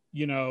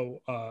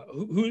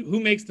 who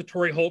makes the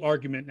Torrey Holt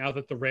argument now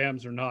that the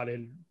Rams are not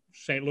in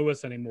St.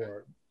 Louis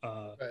anymore?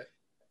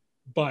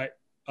 But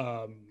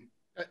and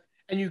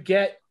you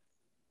get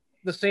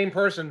the same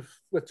person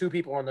with 2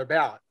 people on their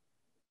ballot.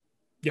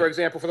 For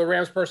example, for the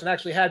Rams person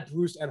actually had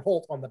Bruce and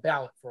Holt on the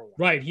ballot for a while.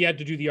 Right. He had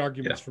to do the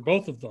arguments for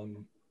both of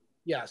them.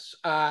 Yes.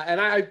 And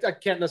I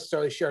can't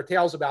necessarily share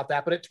tales about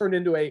that, but it turned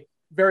into a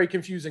very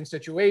confusing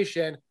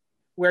situation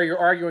where you're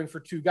arguing for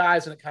two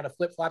guys and it kind of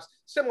flip-flops.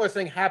 Similar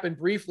thing happened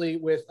briefly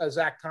with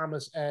Zach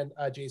Thomas and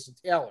Jason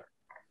Taylor.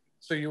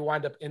 So you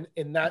wind up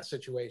in that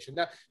situation.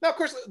 Now, of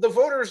course, the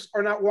voters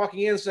are not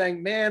walking in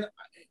saying, man,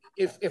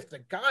 if the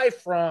guy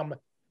from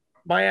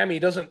Miami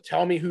doesn't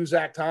tell me who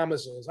Zach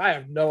Thomas is, I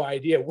have no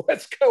idea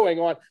what's going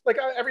on. Like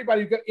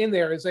everybody in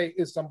there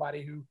is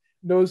somebody who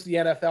knows the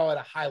NFL at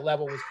a high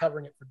level, was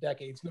covering it for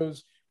decades,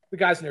 knows the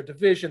guys in their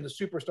division, the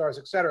superstars,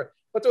 et cetera.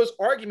 But those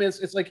arguments,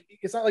 it's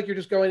not like you're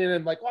just going in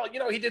and like, well,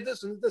 he did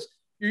this and this.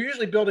 You're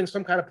usually building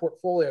some kind of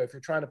portfolio if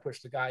you're trying to push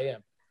the guy in.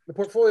 The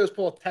portfolio is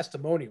full of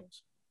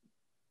testimonials.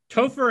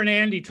 Topher and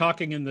Andy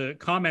talking in the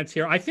comments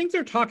here. I think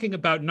they're talking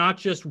about not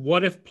just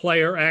what if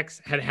player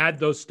X had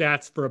those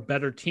stats for a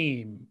better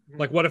team,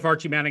 like what if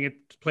Archie Manning had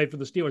played for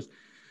the Steelers,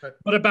 right,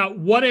 but about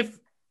what if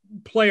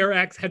player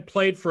X had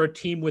played for a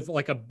team with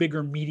like a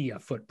bigger media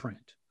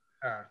footprint.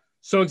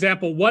 So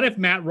example, what if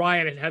Matt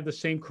Ryan had the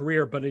same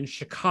career, but in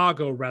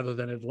Chicago rather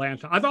than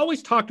Atlanta? I've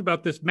always talked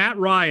about this. Matt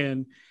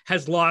Ryan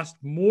has lost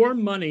more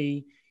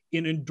money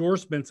in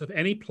endorsements of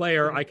any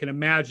player I can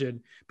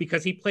imagine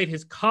because he played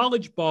his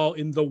college ball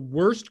in the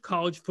worst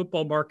college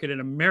football market in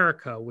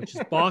America, which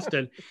is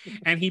Boston.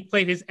 And he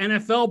played his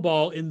NFL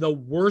ball in the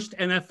worst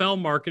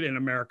NFL market in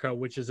America,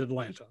 which is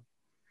Atlanta.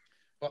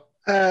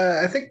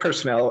 I think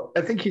personnel.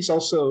 I think he's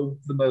also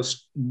the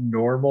most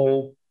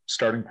normal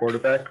starting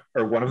quarterback,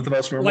 or one of the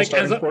most normal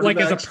starting quarterbacks. Like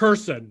as a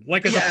person.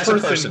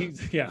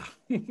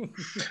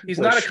 He's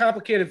not a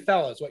complicated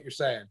fella, is what you're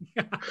saying.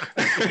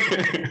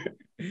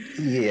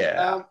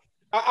 Yeah.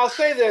 I'll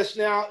say this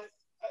now.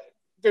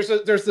 There's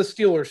the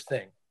Steelers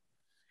thing.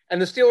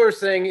 And the Steelers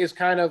thing is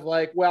kind of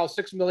like, well,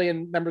 6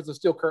 million members of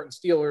Steel Curtain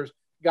Steelers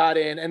got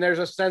in. And there's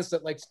a sense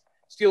that like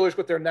Steelers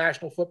with their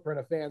national footprint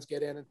of fans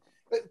get in. And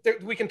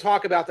we can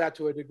talk about that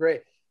to a degree.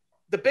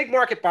 The big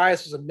market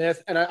bias is a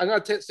myth. And I'm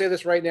going to say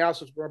this right now,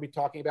 since we're going to be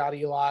talking about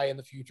Eli in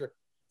the future.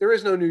 There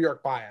is no New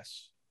York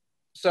bias.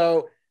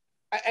 So,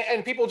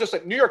 and people just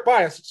like, New York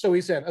bias, so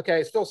he's in.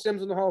 Okay, is Phil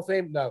Simms in the Hall of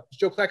Fame? No. Is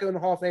Joe Klecko in the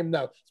Hall of Fame?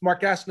 No. Is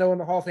Mark Gastineau in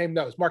the Hall of Fame?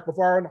 No. Is Mark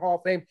Bavaro in the Hall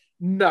of Fame?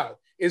 No.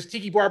 Is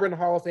Tiki Barber in the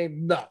Hall of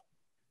Fame? No.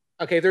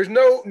 Okay, there's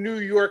no New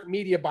York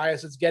media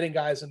bias that's getting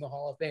guys in the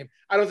Hall of Fame.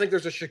 I don't think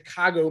there's a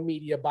Chicago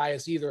media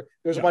bias either.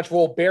 There's a bunch of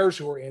old Bears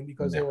who are in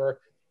because they were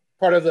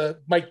part of the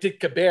Mike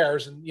Ditka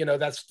Bears, and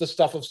that's the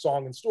stuff of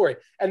song and story.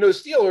 And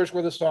those Steelers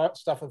were the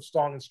stuff of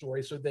song and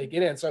story, so they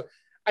get in. So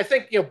I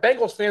think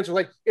Bengals fans are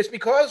like, it's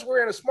because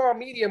we're in a small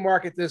media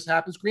market this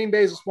happens. Green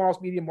Bay is the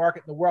smallest media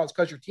market in the world. It's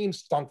because your team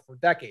stunk for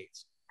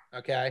decades.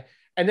 Okay,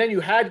 and then you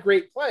had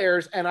great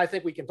players, and I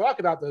think we can talk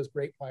about those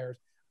great players,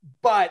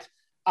 but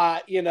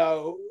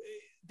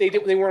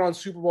they weren't on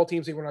Super Bowl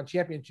teams, they weren't on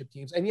championship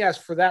teams, and yes,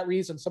 for that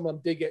reason, some of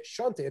them did get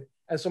shunted,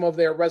 and some of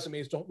their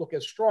resumes don't look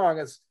as strong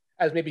as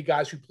maybe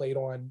guys who played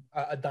on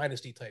a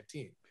dynasty type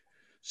team.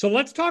 So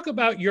let's talk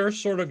about your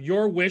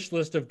wish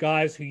list of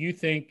guys who you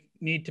think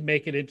need to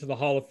make it into the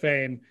Hall of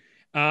Fame.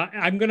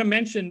 I'm going to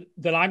mention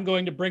that I'm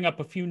going to bring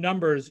up a few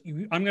numbers.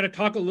 I'm going to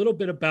talk a little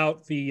bit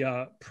about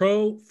the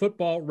Pro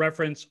Football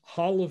Reference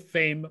Hall of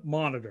Fame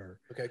monitor.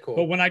 Okay, cool.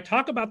 But when I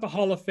talk about the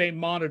Hall of Fame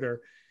monitor,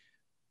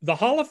 the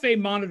Hall of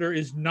Fame monitor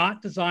is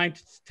not designed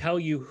to tell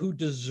you who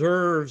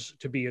deserves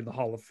to be in the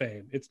Hall of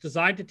Fame. It's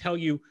designed to tell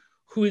you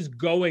who is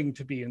going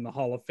to be in the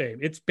Hall of Fame.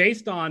 It's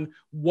based on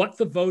what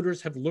the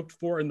voters have looked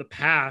for in the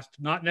past,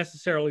 not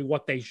necessarily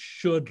what they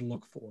should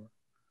look for.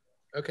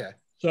 Okay.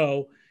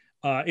 So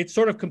it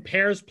sort of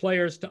compares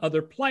players to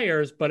other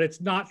players, but it's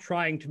not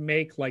trying to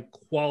make like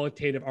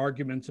qualitative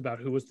arguments about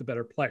who was the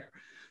better player.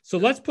 So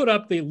let's put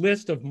up the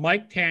list of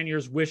Mike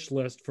Tanier's wish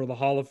list for the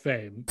Hall of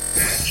Fame.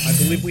 I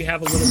believe we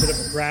have a little bit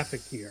of a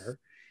graphic here.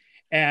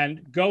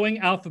 And going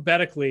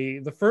alphabetically,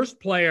 the first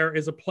player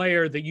is a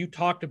player that you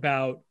talked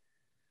about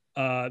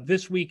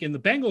this week in the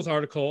Bengals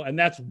article, and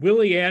that's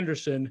Willie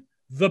Anderson,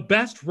 the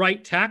best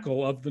right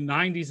tackle of the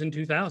 90s and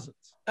 2000s.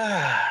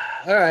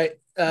 All right.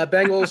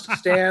 Bengals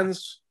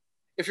stands.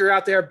 If you're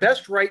out there,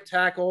 best right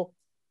tackle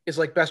is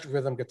like best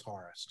rhythm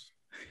guitarist.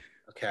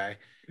 Okay.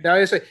 Now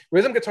I say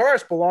rhythm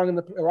guitarists belong in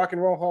the Rock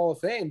and Roll Hall of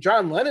Fame.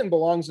 John Lennon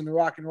belongs in the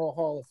Rock and Roll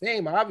Hall of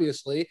Fame,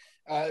 obviously.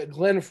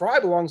 Glenn Frey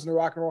belongs in the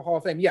Rock and Roll Hall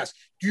of Fame. Yes.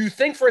 Do you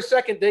think for a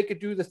second they could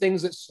do the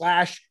things that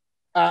Slash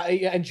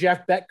and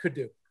Jeff Beck could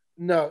do?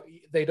 No,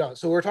 they don't.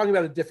 So we're talking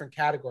about a different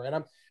category.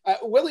 And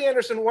Willie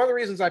Anderson, one of the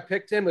reasons I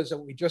picked him is that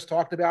we just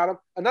talked about him.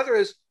 Another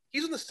is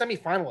he's on the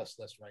semifinalist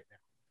list right now.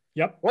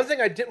 Yep. One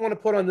thing I didn't want to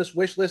put on this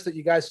wish list that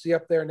you guys see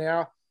up there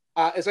now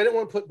is I didn't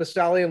want to put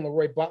Baselli and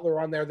Leroy Butler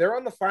on there. They're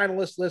on the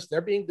finalist list.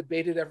 They're being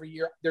debated every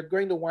year. They're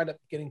going to wind up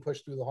getting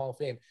pushed through the Hall of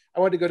Fame. I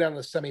wanted to go down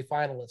the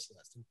semifinalist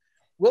list. And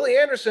Willie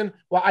Anderson,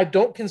 while I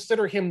don't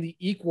consider him the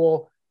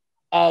equal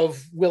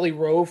of Willie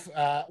Roaf,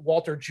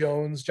 Walter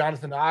Jones,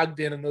 Jonathan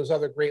Ogden, and those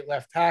other great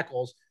left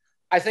tackles,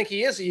 I think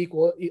he is the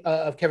equal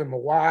of Kevin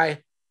Mawae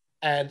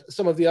and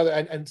some of the other,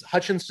 and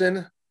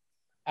Hutchinson.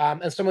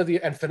 and some of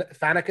the and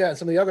Faneca and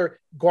some of the other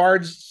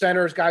guards,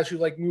 centers, guys who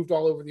like moved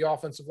all over the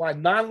offensive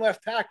line,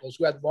 non-left tackles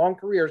who had long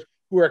careers,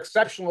 who were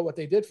exceptional at what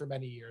they did for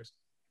many years.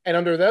 And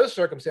under those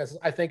circumstances,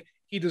 I think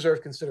he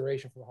deserves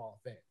consideration for the Hall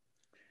of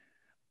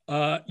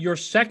Fame. Your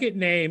second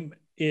name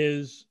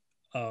is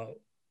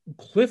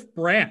Cliff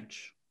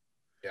Branch.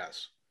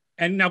 Yes.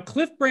 And now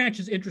Cliff Branch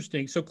is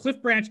interesting. So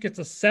Cliff Branch gets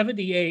a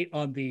 78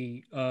 on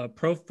the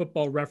Pro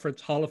Football Reference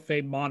Hall of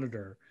Fame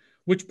monitor,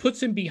 which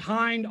puts him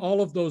behind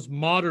all of those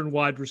modern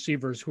wide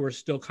receivers who are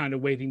still kind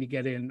of waiting to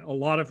get in, a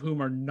lot of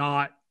whom are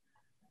not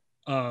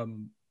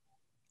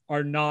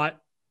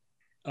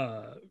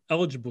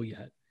eligible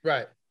yet.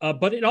 Right.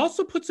 But it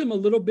also puts him a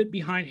little bit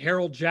behind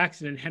Harold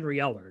Jackson and Henry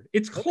Ellard.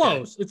 It's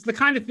close. Okay. It's the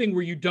kind of thing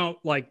where you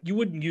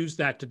wouldn't use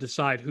that to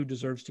decide who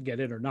deserves to get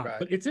in or not. Right.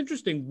 But it's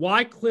interesting.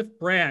 Why Cliff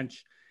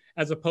Branch,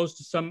 as opposed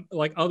to some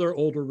like other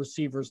older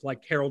receivers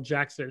like Harold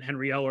Jackson and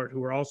Henry Ellard,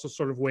 who are also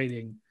sort of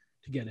waiting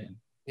to get in?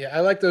 Yeah,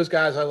 I like those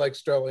guys. I like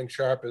Sterling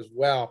Sharp as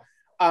well.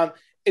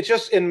 It's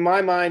just, in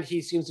my mind,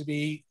 he seems to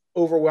be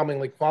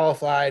overwhelmingly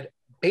qualified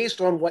based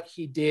on what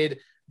he did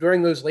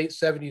during those late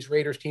 70s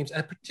Raiders teams,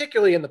 and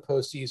particularly in the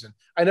postseason.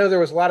 I know there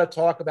was a lot of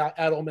talk about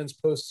Edelman's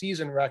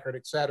postseason record,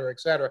 et cetera,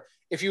 et cetera.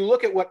 If you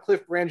look at what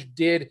Cliff Branch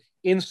did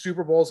in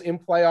Super Bowls, in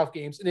playoff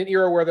games, in an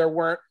era where there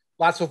weren't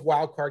lots of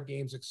wild card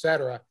games, et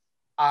cetera,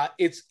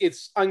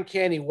 it's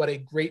uncanny what a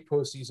great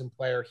postseason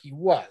player he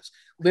was.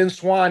 Lynn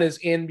Swann is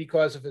in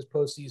because of his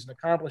postseason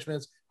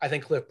accomplishments. I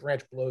think Cliff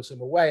Branch blows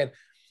him away. And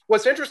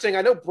what's interesting,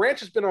 I know Branch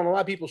has been on a lot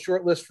of people's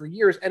short list for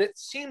years, and it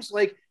seems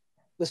like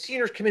the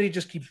seniors committee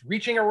just keeps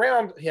reaching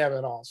around him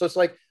and all. So it's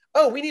like,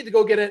 oh, we need to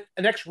go get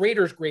an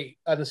ex-Raiders great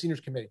on the seniors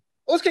committee.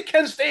 Well, let's get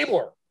Ken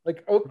Stabler.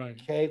 Like,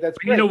 okay, that's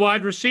great. We need a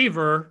wide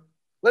receiver.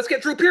 Let's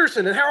get Drew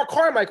Pearson and Harold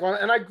Carmichael.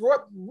 And I grew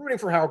up rooting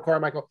for Harold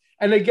Carmichael.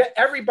 And they get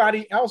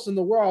everybody else in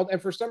the world.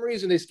 And for some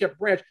reason, they skip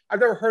Branch. I've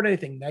never heard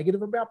anything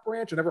negative about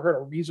Branch. I've never heard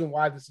a reason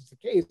why this is the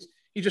case.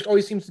 He just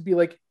always seems to be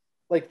like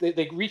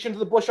they reach into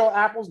the bushel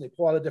apples and they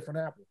pull out a different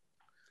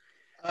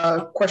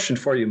apple. Question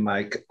for you,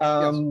 Mike.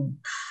 Yes.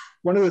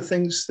 One of the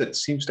things that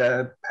seems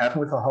to happen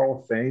with the Hall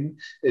of Fame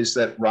is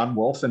that Ron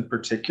Wolf in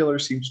particular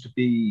seems to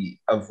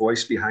be a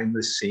voice behind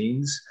the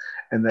scenes,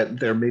 and that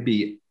there may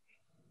be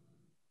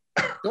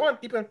Go on,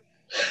 keep going.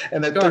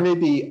 And that there may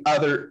be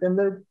other in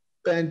their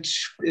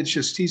bench. It's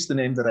just he's the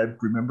name that I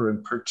remember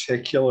in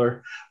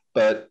particular.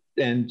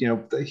 And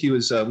he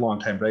was a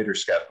longtime Raider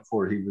scout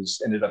before he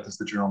ended up as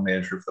the general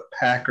manager of the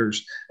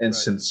Packers. And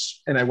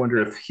and I wonder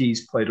if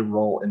he's played a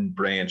role in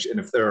Branch, and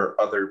if there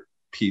are other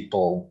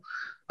people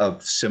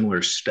of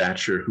similar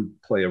stature who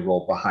play a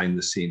role behind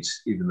the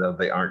scenes, even though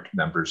they aren't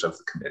members of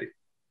the committee.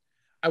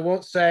 I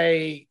won't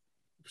say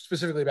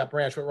specifically about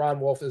Branch, but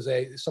Ron Wolf is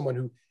someone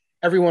who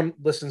everyone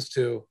listens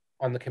to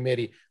on the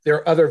committee. There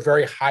are other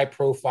very high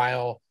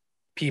profile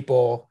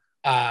people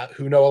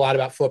who know a lot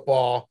about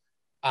football,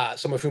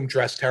 some of whom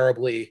dress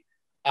terribly,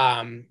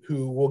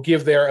 who will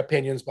give their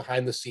opinions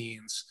behind the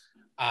scenes.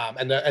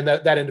 And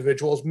that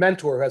individual's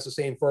mentor, who has the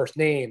same first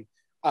name,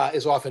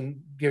 is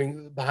often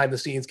giving behind the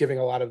scenes, giving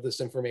a lot of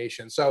this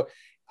information. So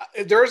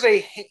there's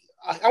I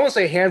won't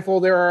say a handful.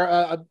 There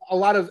are a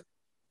lot of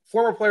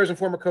former players and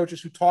former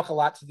coaches who talk a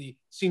lot to the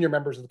senior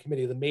members of the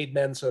committee, the made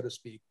men, so to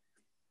speak.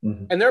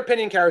 Mm-hmm. And their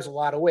opinion carries a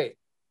lot of weight.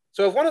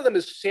 So if one of them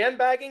is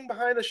sandbagging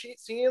behind the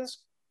scenes,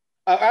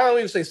 I don't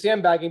even say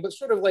sandbagging, but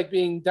sort of like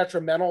being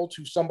detrimental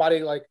to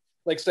somebody like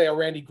say a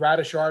Randy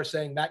Gradishar,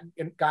 saying that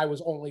guy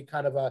was only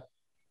kind of a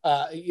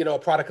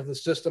product of the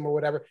system or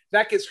whatever,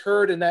 that gets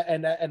heard and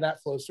that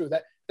flows through.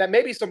 That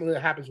may be something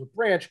that happens with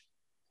Branch.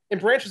 In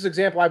Branch's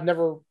example, I've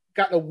never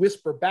gotten a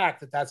whisper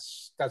back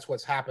that's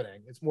what's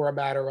happening. It's more a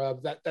matter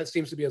of that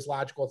seems to be as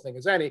logical a thing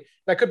as any.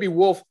 That could be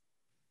Wolf,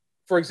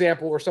 for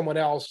example, or someone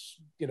else,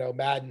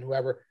 Madden,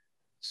 whoever,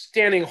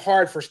 standing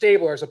hard for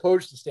Stabler as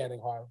opposed to standing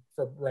hard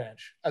for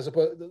Branch.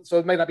 So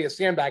it might not be a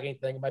sandbagging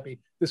thing. It might be,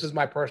 this is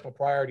my personal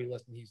priority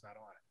list and he's not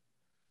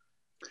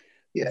on it.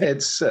 Yeah,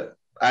 it's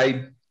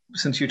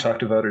since you talk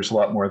to voters a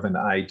lot more than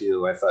I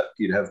do, I thought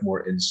you'd have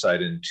more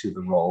insight into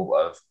the role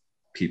of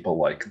people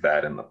like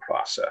that in the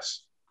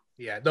process.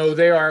 Yeah, no,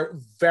 they are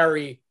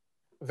very,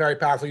 very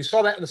powerful. You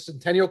saw that in the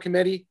Centennial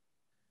Committee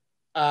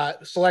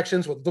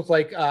selections, what looked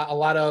like a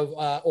lot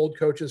of old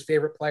coaches'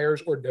 favorite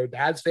players or their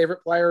dad's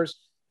favorite players.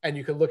 And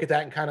you can look at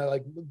that and kind of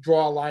like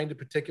draw a line to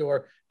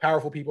particular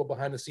powerful people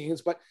behind the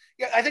scenes. But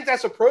yeah, I think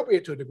that's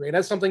appropriate to a degree. And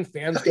that's something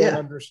fans don't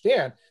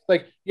understand.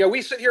 Like,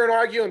 we sit here and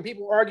argue and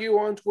people argue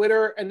on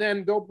Twitter. And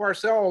then Bill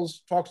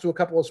Parcells talks to a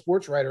couple of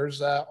sports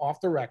writers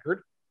off the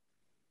record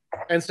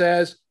and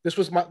says, this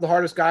was the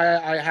hardest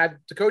guy I had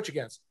to coach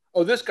against.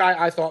 Oh, this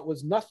guy I thought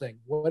was nothing,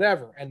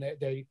 whatever. And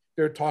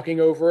they're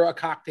talking over a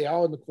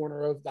cocktail in the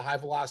corner of the High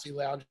Velocity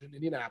Lounge in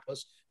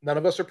Indianapolis. None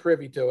of us are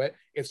privy to it.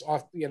 It's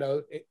off,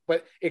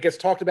 but it gets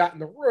talked about in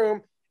the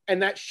room,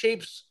 and that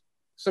shapes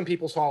some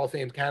people's Hall of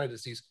Fame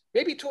candidacies,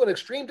 maybe to an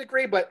extreme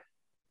degree, but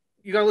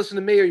you're going to listen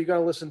to me or you're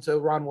going to listen to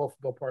Ron Wolf,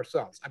 Bill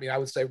Parcells. I mean, I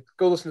would say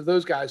go listen to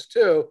those guys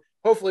too,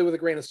 hopefully with a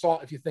grain of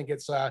salt if you think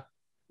it's,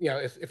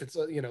 if it's,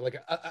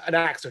 like an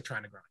axe they're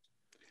trying to grind.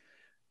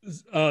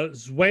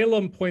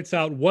 Zwalem points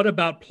out, what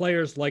about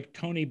players like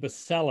Tony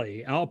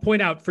Baselli? I'll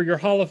point out for your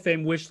Hall of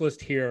Fame wish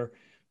list here,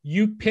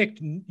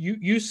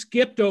 you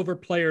skipped over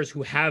players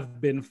who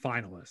have been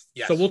finalists.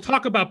 Yes. So we'll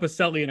talk about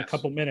Baselli in a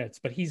couple minutes,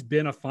 but he's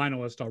been a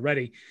finalist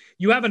already.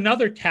 You have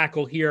another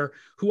tackle here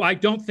who I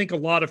don't think a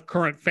lot of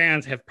current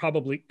fans have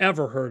probably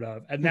ever heard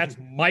of, and that's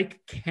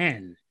Mike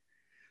Ken.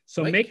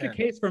 So make the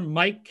case for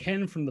Mike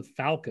Ken from the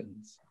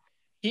Falcons.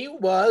 He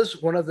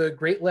was one of the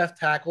great left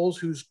tackles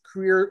whose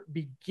career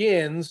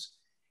begins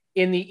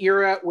in the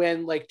era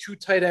when like two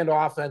tight end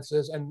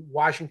offenses and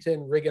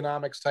Washington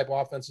Reaganomics type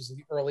offenses in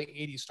the early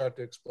 80s start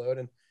to explode,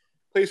 and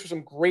plays for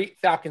some great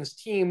Falcons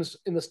teams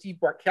in the Steve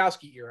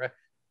Bartkowski era.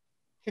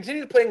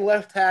 Continued playing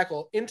left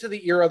tackle into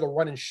the era of the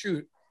run and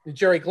shoot, the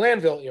Jerry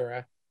Glanville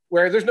era,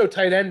 where there's no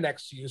tight end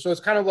next to you. So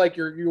it's kind of like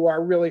you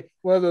are really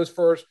one of those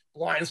first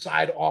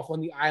blindside off on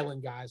the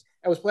island guys.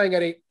 I was playing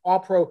at a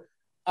all-pro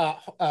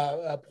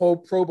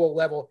Pro Bowl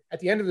level at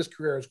the end of his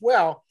career as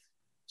well.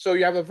 So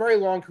you have a very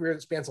long career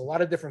that spans a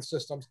lot of different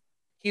systems.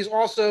 He's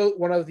also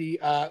one of the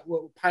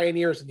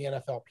pioneers in the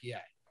NFLPA,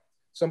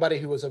 somebody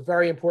who was a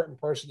very important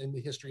person in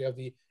the history of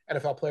the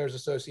NFL Players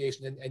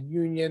Association and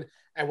union,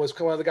 and was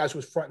one of the guys who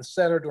was front and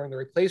center during the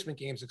replacement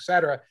games, et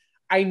cetera.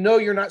 I know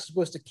you're not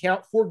supposed to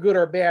count for good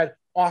or bad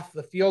off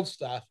the field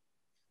stuff,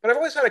 but I've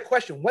always had a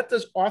question. What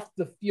does off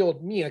the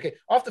field mean? Okay,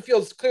 off the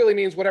field clearly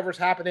means whatever's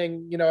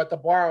happening, at the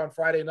bar on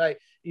Friday night.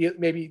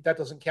 Maybe that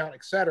doesn't count,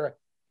 et cetera.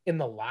 In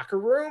the locker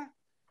room,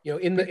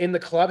 in the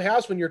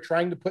clubhouse, when you're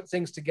trying to put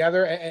things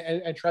together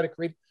and try to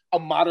create a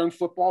modern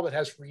football that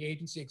has free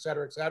agency, et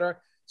cetera, et cetera.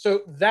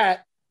 So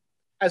that,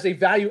 as a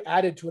value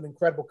added to an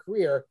incredible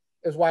career,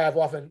 is why I've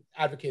often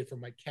advocated for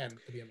Mike Ken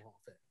to be in the Hall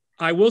of Fame.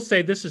 I will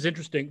say this is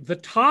interesting. The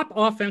top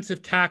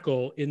offensive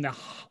tackle in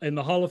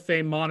the Hall of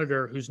Fame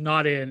monitor who's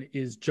not in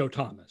is Joe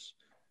Thomas.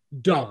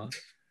 Duh. Oh,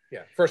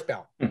 yeah, first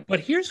ballot. But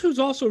here's who's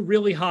also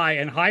really high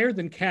and higher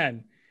than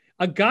Ken.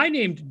 A guy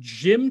named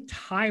Jim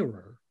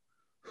Tyrer,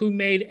 who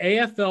made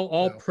AFL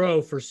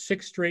All-Pro for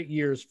 6 straight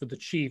years for the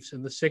Chiefs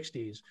in the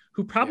 60s,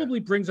 who probably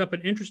brings up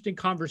an interesting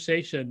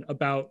conversation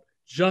about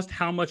just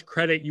how much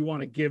credit you want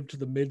to give to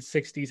the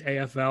mid-60s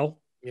AFL.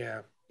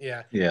 Yeah,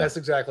 that's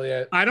exactly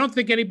it. I don't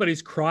think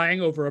anybody's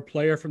crying over a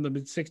player from the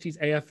mid-60s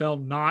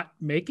AFL not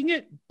making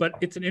it, but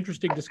it's an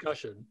interesting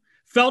discussion.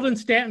 Feldon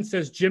Stanton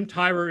says Jim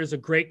Tyrer is a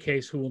great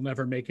case who will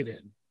never make it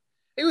in.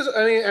 He was,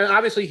 and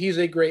obviously he's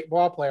a great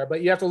ball player,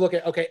 but you have to look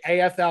at,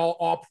 AFL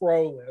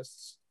All-Pro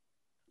lists,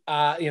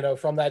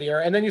 from that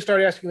era. And then you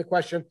start asking the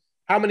question,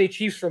 how many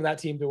Chiefs from that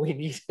team do we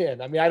need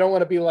in? I mean, I don't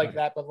want to be like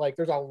that, but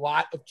there's a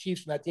lot of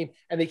Chiefs from that team,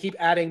 and they keep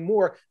adding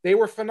more. They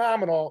were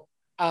phenomenal.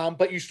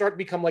 But you start to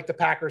become like the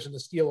Packers and the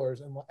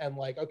Steelers and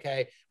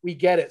okay, we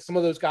get it. Some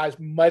of those guys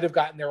might have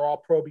gotten their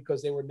All-Pro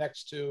because they were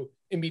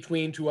in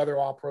between 2 other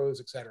All-Pros,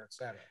 et cetera, et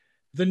cetera.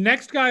 The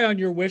next guy on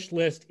your wish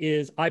list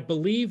is, I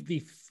believe,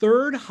 the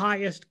 3rd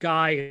highest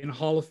guy in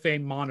Hall of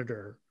Fame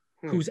monitor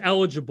who's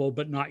eligible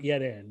but not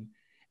yet in,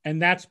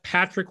 and that's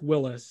Patrick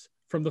Willis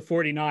from the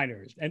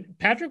 49ers. And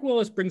Patrick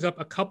Willis brings up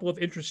a couple of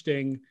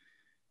interesting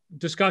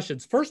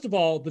discussions. First of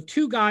all, the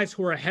 2 guys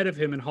who are ahead of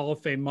him in Hall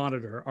of Fame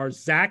monitor are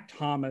Zach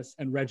Thomas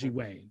and Reggie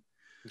Wayne.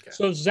 Okay.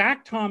 So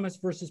Zach Thomas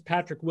versus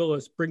Patrick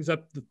Willis brings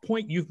up the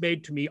point you've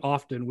made to me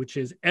often, which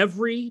is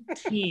every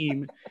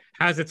team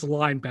has its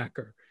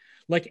linebacker.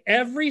 Like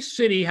every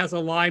city has a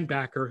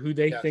linebacker who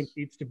they think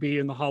needs to be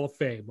in the Hall of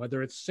Fame,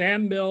 whether it's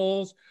Sam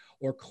Mills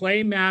or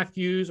Clay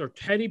Matthews or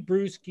Teddy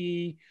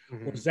Bruschi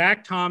or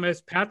Zach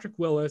Thomas, Patrick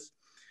Willis.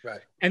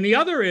 Right. And the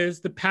other is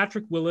that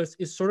Patrick Willis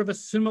is sort of a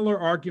similar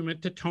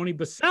argument to Tony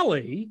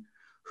Baselli,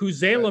 who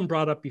Zalem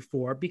brought up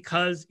before,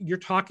 because you're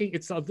talking,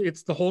 it's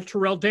the whole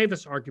Terrell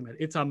Davis argument.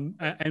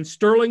 And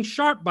Sterling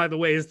Sharp, by the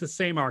way, is the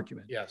same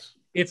argument. Yes.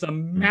 It's a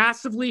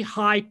massively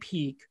high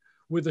peak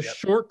with a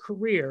short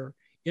career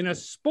in a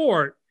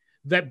sport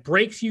that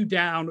breaks you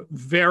down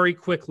very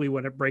quickly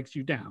when it breaks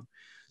you down.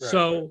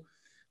 Right.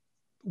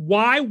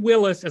 Why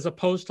Willis as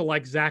opposed to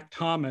like Zach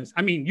Thomas?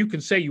 I mean, you can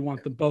say you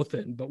want them both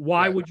in, but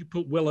why would you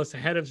put Willis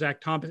ahead of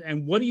Zach Thomas?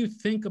 And what do you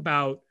think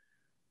about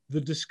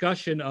the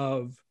discussion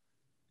of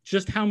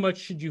just how much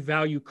should you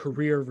value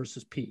career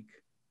versus peak?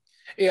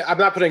 Yeah, I'm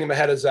not putting him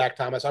ahead of Zach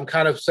Thomas. I'm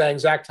kind of saying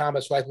Zach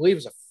Thomas, who I believe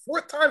is a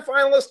 4th-time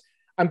finalist.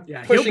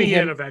 He'll be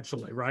in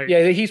eventually, right?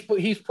 Yeah, he's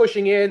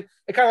pushing in.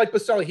 And kind of like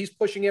Baselli, he's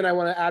pushing in. I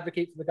want to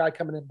advocate for the guy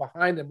coming in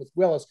behind him with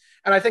Willis.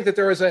 And I think that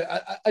there is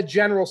a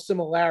general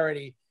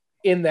similarity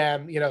in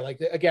them,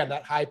 again,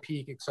 that high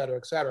peak, et cetera,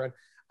 et cetera.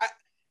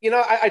 And,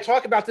 I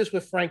talk about this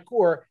with Frank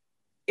Gore.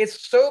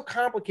 It's so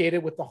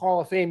complicated with the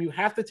Hall of Fame. You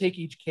have to take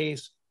each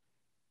case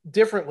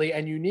differently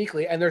and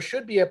uniquely. And there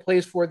should be a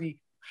place for the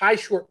high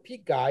short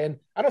peak guy. And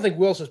I don't think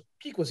Willis's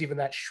peak was even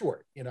that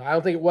short. I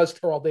don't think it was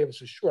Terrell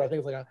Davis's short. I think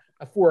it was like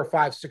a 4 or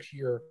 5, 6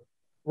 year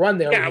run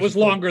there. Yeah, it was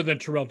longer than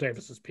Terrell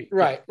Davis's peak.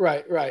 Right.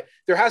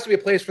 There has to be a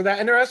place for that.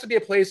 And there has to be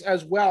a place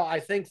as well, I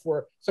think,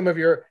 for some of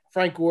your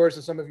Frank Gores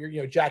and some of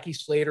your, Jackie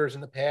Slaters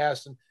in the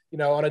past. And,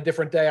 on a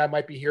different day, I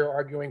might be here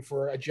arguing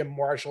for a Jim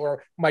Marshall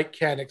or Mike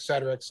Ken, et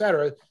cetera, et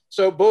cetera.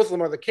 So both of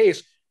them are the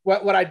case.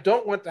 What I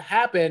don't want to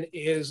happen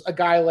is a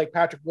guy like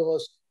Patrick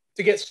Willis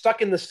to get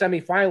stuck in the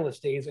semifinalist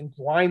stage and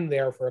grind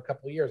there for a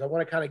couple of years. I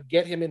want to kind of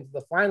get him into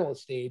the finalist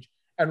stage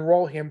and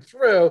roll him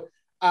through,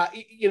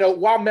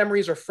 while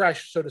memories are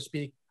fresh, so to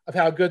speak, of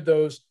how good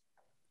those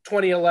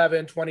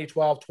 2011,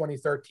 2012,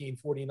 2013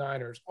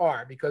 49ers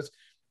are, because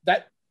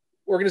that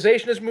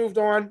organization has moved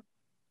on.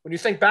 When you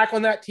think back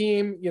on that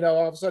team,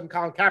 all of a sudden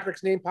Colin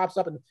Kaepernick's name pops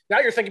up, and now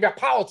you're thinking about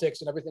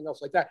politics and everything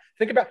else like that.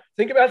 Think about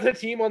the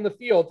team on the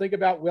field. Think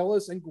about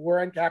Willis and Gore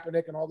and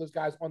Kaepernick and all those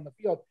guys on the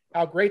field,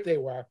 how great they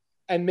were,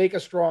 and make a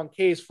strong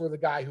case for the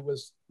guy who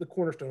was the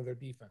cornerstone of their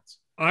defense.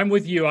 I'm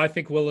with you. I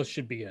think Willis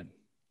should be in.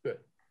 Good.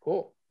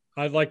 Cool.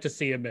 I'd like to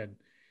see him in.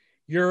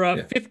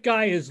 Your fifth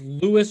guy is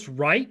Louis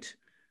Wright,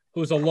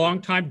 who's a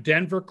longtime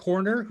Denver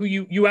corner, who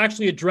you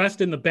actually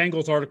addressed in the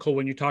Bengals article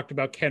when you talked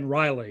about Ken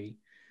Riley.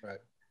 Right.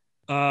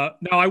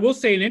 Now, I will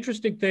say an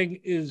interesting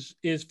thing is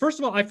first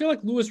of all, I feel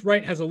like Louis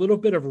Wright has a little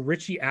bit of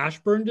Richie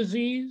Ashburn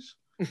disease,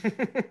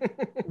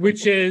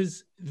 which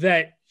is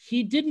that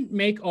he didn't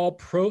make all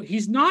pro.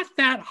 He's not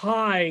that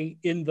high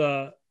in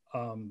the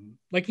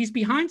he's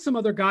behind some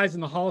other guys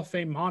in the Hall of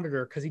Fame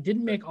monitor because he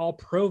didn't make all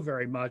pro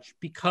very much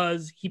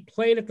because he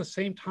played at the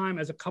same time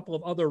as a couple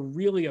of other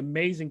really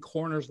amazing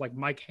corners like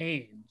Mike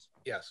Haynes.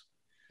 Yes.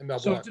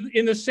 So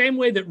in the same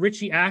way that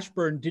Richie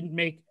Ashburn didn't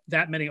make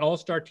that many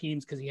all-star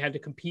teams because he had to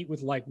compete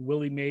with like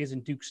Willie Mays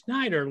and Duke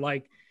Snider,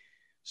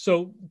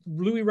 so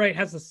Louis Wright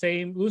has the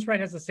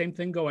same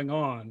thing going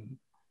on.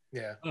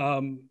 Yeah.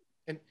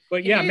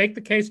 Make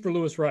the case for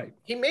Louis Wright.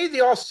 He made the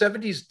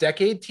All-70s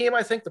Decade team,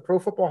 I think, the Pro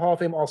Football Hall of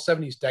Fame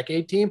All-70s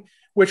Decade team,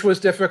 which was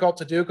difficult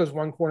to do because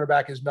one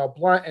cornerback is Mel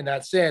Blount, and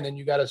that's in, and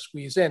you got to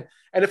squeeze in.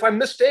 And if I'm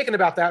mistaken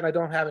about that, and I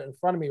don't have it in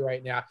front of me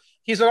right now,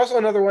 he's also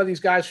another one of these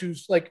guys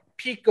whose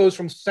peak goes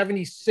from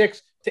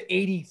 76 to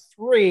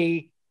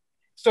 83.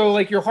 So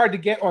you're hard to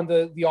get on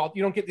the all.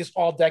 You don't get this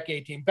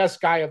all-decade team, best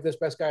guy of this,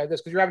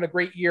 because you're having a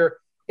great year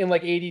in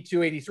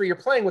 82, 83. You're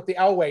playing with the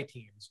Elway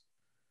teams,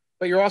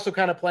 but you're also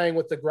kind of playing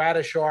with the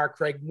Gradishar,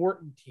 Craig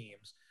Morton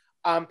teams.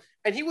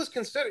 And he was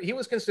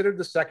considered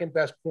the second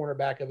best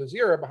cornerback of his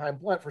era behind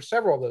Blount for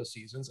several of those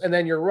seasons. And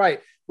then you're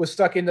right, was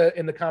stuck in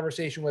the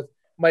conversation with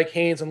Mike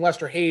Haynes and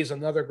Lester Hayes,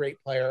 another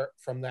great player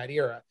from that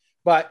era.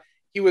 But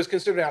he was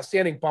considered an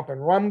outstanding bump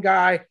and run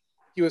guy.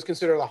 He was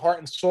considered a heart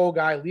and soul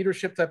guy,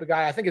 leadership type of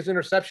guy. I think his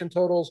interception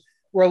totals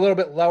were a little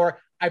bit lower.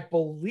 I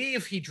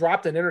believe he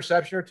dropped an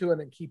interception or two in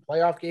the key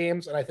playoff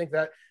games. And I think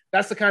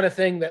that's the kind of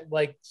thing that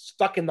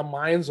stuck in the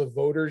minds of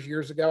voters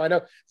years ago. I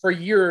know for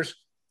years,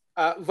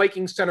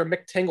 Vikings center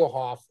Mick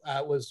Tingelhoff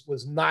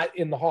was not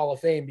in the Hall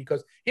of Fame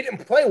because he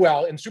didn't play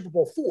well in Super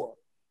Bowl IV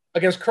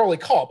against Curly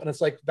Culp. And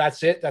it's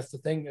that's it. That's the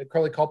thing.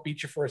 Curly Culp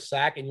beat you for a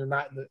sack and you're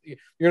not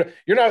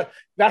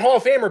that Hall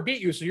of Famer beat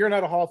you. So you're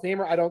not a Hall of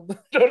Famer. I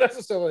don't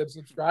necessarily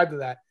subscribe to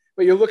that,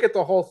 but you look at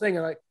the whole thing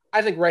and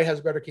I think Wright has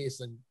a better case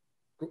than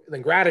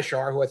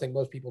Gradishar, who I think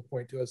most people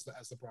point to as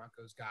the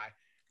Broncos guy.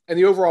 And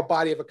the overall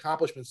body of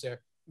accomplishments there,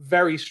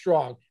 very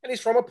strong. And he's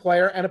from a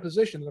player and a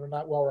position that are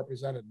not well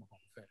represented in the Hall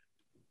of Fame.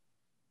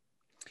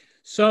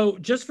 So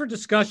just for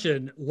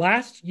discussion,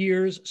 last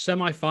year's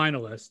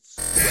semifinalists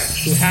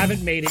who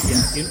haven't made it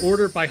yet, in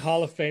order by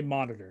Hall of Fame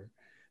monitor,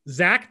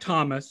 Zach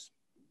Thomas,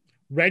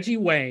 Reggie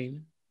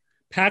Wayne,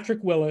 Patrick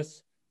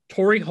Willis,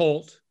 Torrey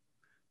Holt,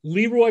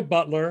 Leroy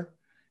Butler,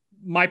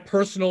 my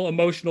personal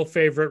emotional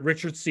favorite,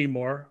 Richard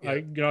Seymour.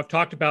 Yeah. I've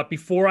talked about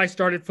before I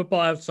started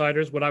Football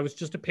Outsiders, when I was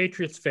just a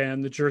Patriots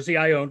fan, the jersey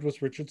I owned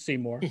was Richard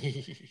Seymour.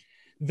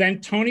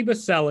 Then Tony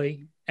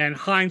Baselli and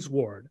Hines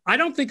Ward. I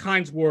don't think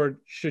Hines Ward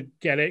should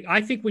get it. I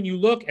think when you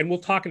look, and we'll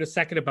talk in a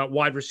second about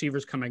wide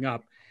receivers coming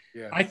up,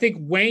 I think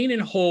Wayne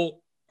and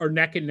Holt are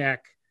neck and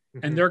neck,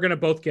 and they're going to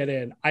both get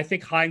in. I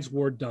think Hines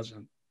Ward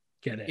doesn't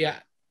get in. Yeah,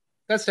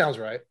 that sounds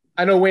right.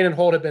 I know Wayne and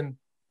Holt have been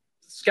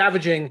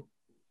scavenging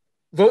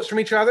votes from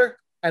each other,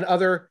 and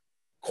other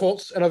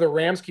Colts and other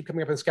Rams keep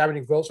coming up and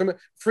scavenging votes from it.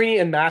 Freeney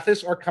and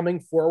Mathis are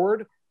coming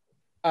forward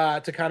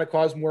to kind of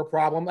cause more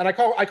problem. And I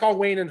call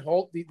Wayne and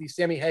Holt the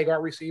Sammy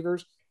Hagar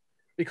receivers,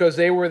 because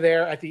they were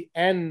there at the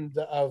end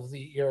of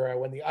the era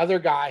when the other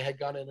guy had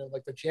gone into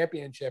the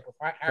championship with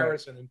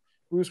Harrison and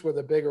Bruce were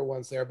the bigger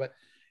ones there. But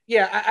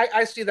yeah,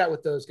 I see that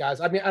with those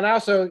guys. I mean, and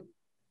also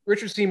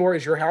Richard Seymour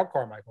is your Harold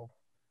Carmichael.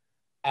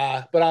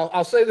 But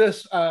I'll say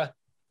this.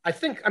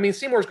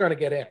 Seymour's going to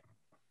get in.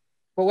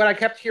 But what I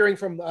kept hearing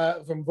from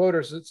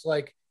voters, it's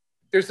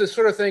there's this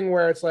sort of thing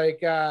where it's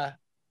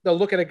they'll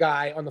look at a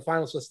guy on the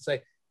finalist list and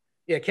say,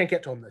 yeah, can't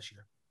get to him this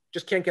year.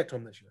 Just can't get to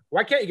him this year.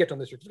 Why can't you get to him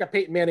this year? Because you've got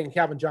Peyton Manning and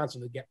Calvin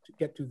Johnson to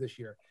get to this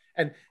year.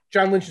 And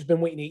John Lynch has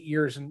been waiting 8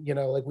 years, and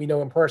we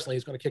know him personally.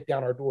 He's going to kick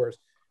down our doors.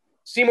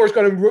 Seymour's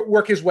going to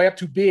work his way up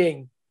to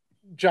being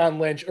John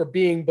Lynch or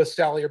being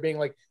Baselli or being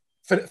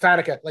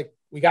Faneca.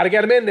 We got to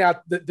get him in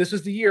now. This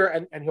is the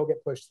year, and he'll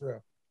get pushed through.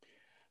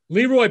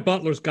 Leroy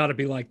Butler's got to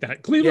be like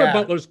that.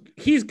 Butler's,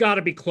 he's got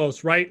to be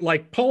close, right?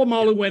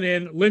 Polamalu went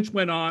in, Lynch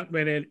went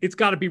in. It's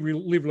got to be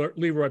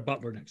Leroy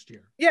Butler next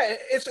year. Yeah,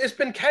 it's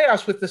been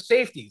chaos with the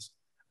safeties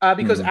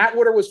because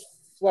Atwater was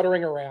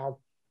fluttering around.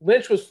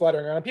 Lynch was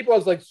fluttering around. People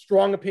had like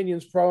strong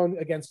opinions pro and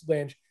against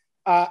Lynch.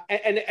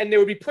 And they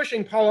would be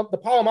pushing the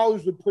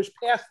Palomalus would push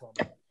past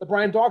them. The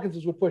Brian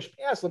Dawkinses would push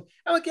past them.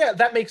 I'm like, yeah,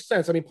 that makes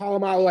sense. I mean,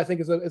 Palomalu, I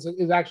think,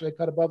 is actually a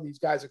cut above these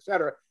guys, et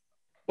cetera.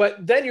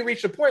 But then you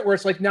reach the point where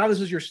it's like, now this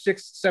is your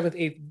 6th, 7th,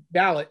 8th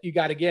ballot. You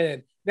got to get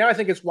in. Now I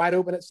think it's wide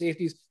open at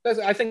safeties.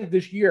 I think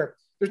this year,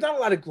 there's not a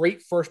lot of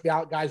great first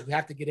ballot guys who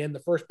have to get in. The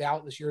first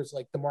ballot this year is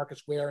like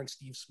DeMarcus Ware and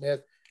Steve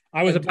Smith.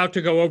 I was about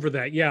to go over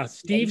that. Yeah.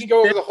 Steve. You can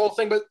go over the whole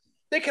thing, but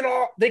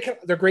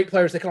they're great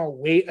players. They can all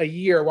wait a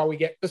year while we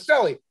get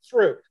Baselli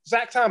through,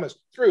 Zach Thomas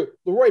through,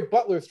 Leroy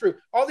Butler through,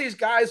 all these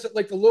guys that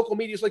like the local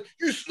media is like,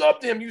 you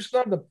snubbed him.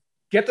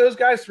 Get those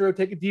guys through,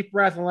 take a deep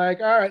breath and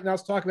like, all right, now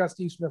let's talk about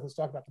Steve Smith. Let's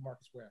talk about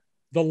DeMarcus Ware.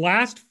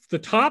 The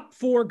top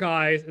 4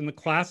 guys in the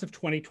class of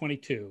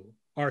 2022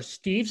 are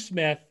Steve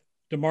Smith,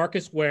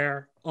 DeMarcus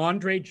Ware,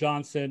 Andre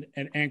Johnson,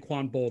 and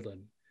Anquan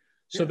Boldin.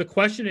 So the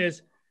question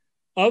is,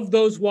 of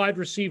those wide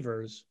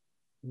receivers,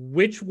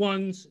 which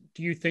ones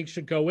do you think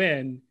should go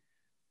in?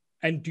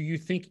 And do you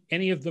think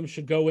any of them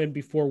should go in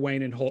before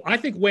Wayne and Holt? I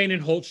think Wayne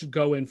and Holt should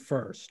go in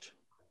first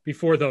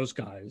before those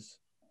guys.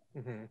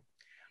 Mm-hmm.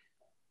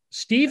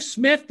 Steve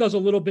Smith does a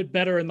little bit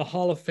better in the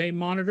Hall of Fame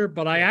monitor,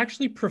 but I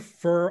actually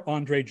prefer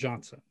Andre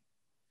Johnson.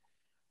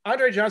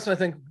 Andre Johnson, I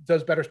think,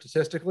 does better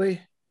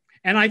statistically.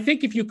 And I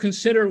think if you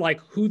consider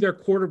like who their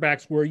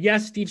quarterbacks were,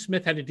 yes, Steve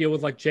Smith had to deal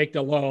with like Jake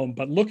Delhomme,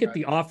 but look at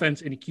the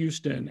offense in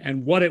Houston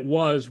and what it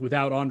was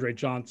without Andre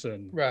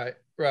Johnson. Right.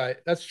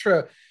 That's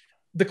true.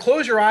 The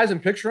close your eyes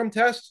and picture him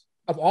test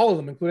of all of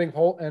them, including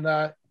Holt and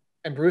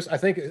Bruce, I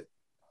think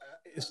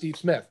is Steve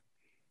Smith.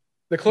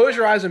 The close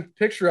your eyes and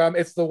picture him.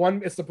 It's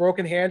the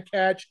broken hand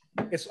catch.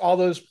 It's all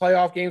those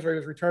playoff games where he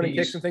was returning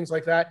kicks and things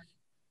like that.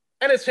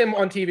 And it's him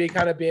on TV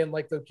kind of being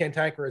like the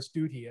cantankerous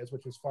dude he is,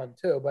 which is fun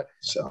too. But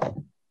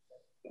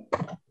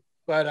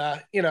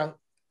I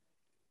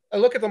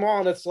look at them all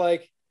and it's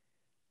like,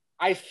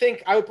 I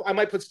think I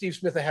might put Steve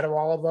Smith ahead of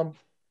all of them.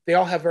 They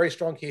all have very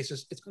strong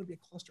cases. It's going to be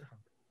a cluster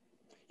hump.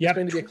 It's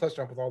going to be a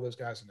cluster hump with all those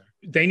guys in there.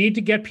 They need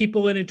to get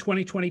people in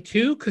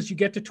 2022 because you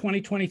get to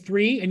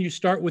 2023 and you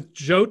start with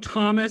Joe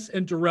Thomas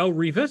and Darrelle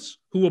Revis,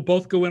 who will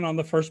both go in on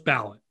the first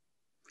ballot.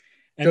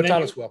 And Joe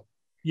Thomas will.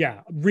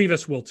 Yeah,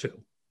 Revis will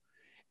too.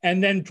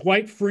 And then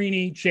Dwight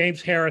Freeney,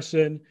 James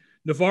Harrison,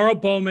 Navarro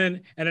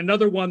Bowman, and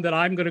another one that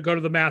I'm going to go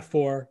to the math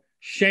for,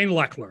 Shane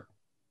Lechler.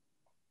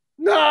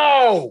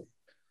 No!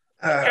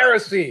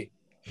 Heresy.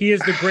 He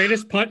is the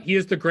greatest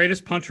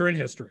punter in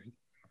history.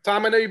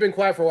 Tom, I know you've been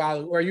quiet for a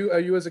while. Are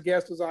you as a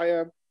guest as I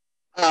am?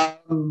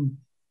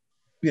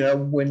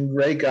 When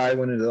Ray Guy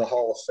went into the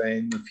Hall of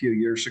Fame a few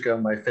years ago,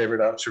 my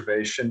favorite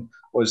observation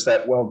was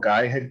that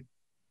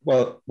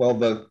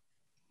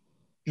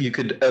you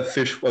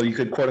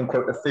could quote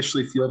unquote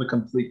officially field a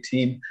complete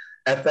team.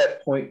 At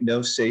that point,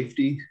 no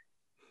safety.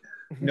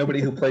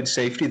 Nobody who played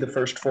safety the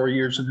first 4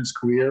 years of his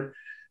career,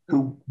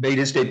 who made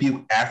his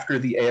debut after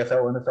the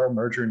AFL-NFL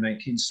merger in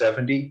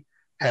 1970,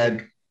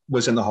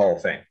 was in the Hall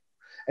of Fame.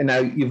 And now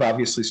you've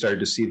obviously started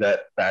to see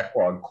that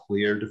backlog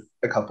cleared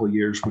a couple of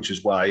years, which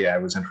is why I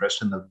was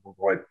interested in the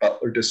Leroy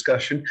Butler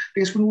discussion.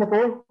 Because when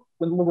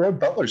Leroy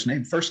Butler's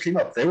name first came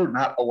up, they were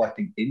not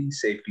electing any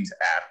safeties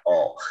at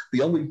all.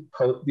 The only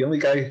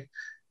guy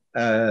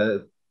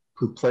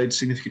who played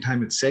significant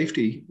time at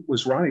safety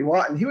was Ronnie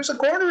Lott, and he was a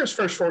corner his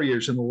first 4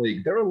 years in the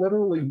league. There were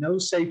literally no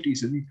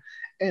safeties in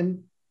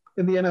the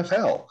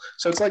NFL.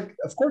 So it's like,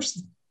 of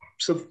course,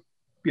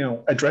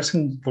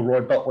 addressing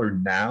Leroy Butler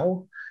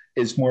now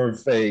is more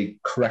of a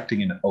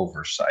correcting an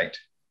oversight.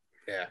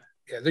 Yeah.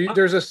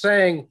 There's a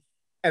saying,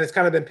 and it's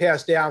kind of been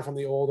passed down from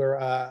the older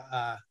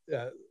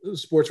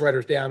sports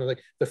writers down,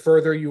 like the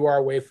further you are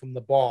away from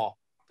the ball,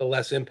 the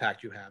less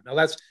impact you have. Now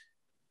that's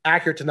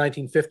accurate to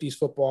 1950s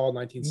football,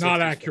 1960s.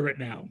 Not accurate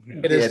now.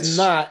 Yeah. It is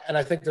not, and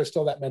I think there's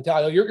still that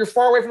mentality. You're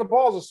far away from the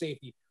ball as a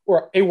safety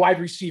or a wide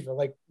receiver.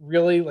 Like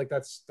really, like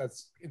that's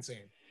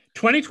insane.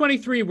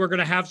 2023, we're going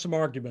to have some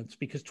arguments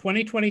because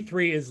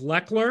 2023 is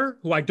Lechler,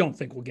 who I don't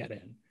think will get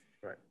in,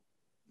 right,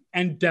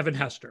 and Devin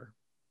Hester.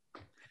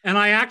 And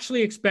I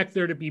actually expect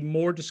there to be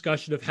more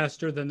discussion of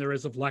Hester than there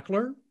is of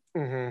Lechler,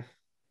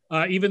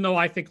 even though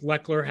I think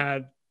Lechler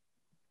had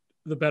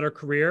the better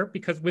career.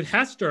 Because with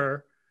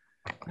Hester,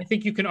 I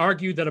think you can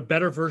argue that a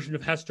better version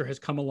of Hester has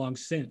come along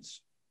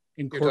since.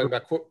 You're talking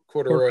about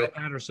Cordero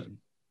Patterson.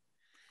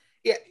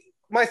 Yeah,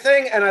 my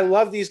thing, and I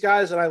love these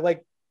guys, and I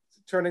like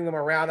turning them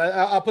around.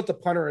 I'll put the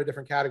punter in a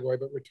different category,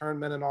 but return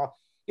men and all.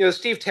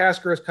 Steve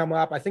Tasker has come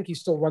up. I think he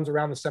still runs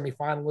around the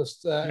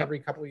semifinalists every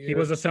couple of years. He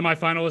was a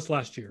semifinalist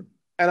last year.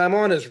 And I'm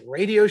on his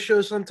radio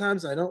show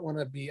sometimes. I don't want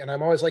to be, and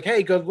I'm always like,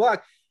 hey, good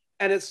luck.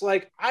 And it's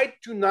like, I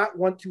do not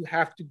want to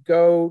have to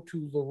go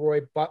to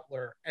Leroy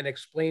Butler and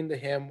explain to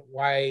him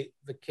why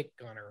the kick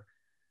gunner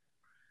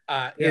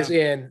is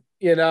in,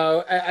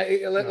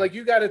 like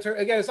you got to turn,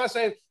 again, it's not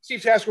saying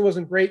Steve Tasker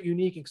wasn't great,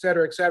 unique, et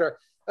cetera, et cetera.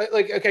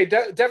 Like, okay,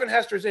 Devin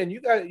Hester's in,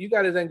 you got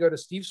to then go to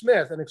Steve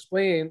Smith and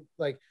explain,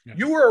 like,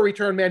 you were a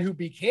return man who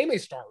became a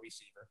star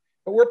receiver,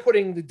 but we're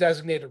putting the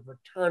designated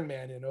return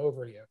man in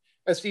over you.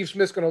 And Steve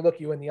Smith's going to look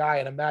you in the eye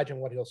and imagine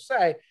what he'll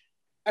say.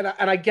 And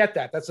I get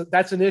that.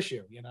 That's an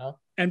issue, you know?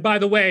 And by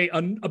the way,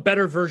 a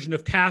better version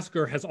of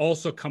Tasker has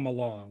also come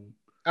along.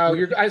 Oh,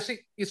 I see.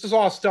 This is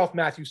all a stealth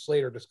Matthew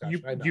Slater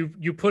discussion.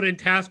 You put in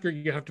Tasker,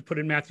 you have to put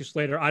in Matthew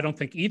Slater. I don't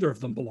think either of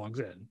them belongs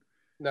in.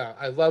 No,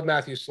 I love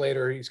Matthew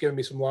Slater. He's given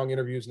me some long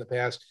interviews in the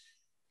past.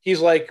 He's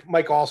like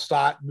Mike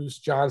Allstott, Moose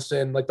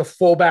Johnson, like the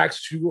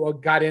fullbacks who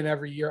got in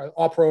every year,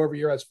 all pro every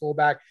year as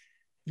fullback.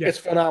 Yeah. It's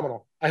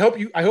phenomenal. I hope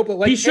that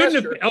like he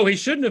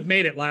shouldn't have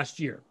made it last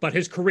year, but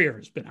his career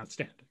has been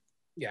outstanding.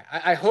 Yeah,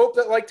 I hope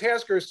that like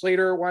Tasker,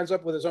 Slater winds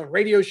up with his own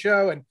radio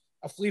show and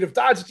a fleet of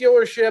Dodge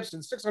dealerships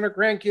and 600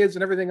 grandkids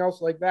and everything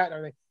else like that. I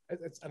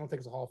don't think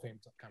it's a Hall of Fame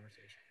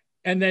conversation.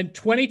 And then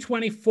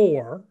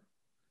 2024,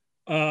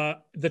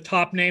 the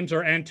top names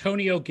are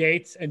Antonio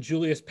Gates and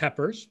Julius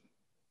Peppers.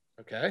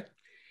 Okay.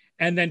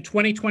 And then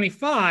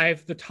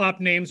 2025, the top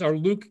names are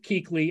Luke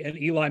Kuechly and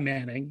Eli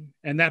Manning.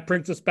 And that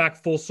brings us back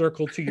full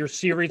circle to your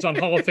series on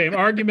Hall of Fame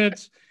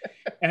arguments.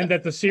 And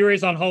that the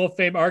series on Hall of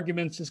Fame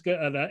arguments is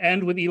going to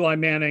end with Eli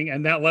Manning.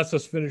 And that lets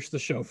us finish the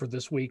show for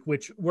this week,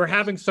 which we're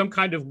having some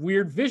kind of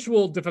weird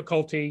visual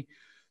difficulty.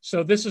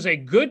 So this is a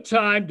good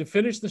time to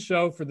finish the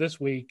show for this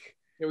week.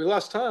 Yeah, we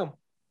lost Tom.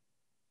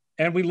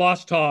 And we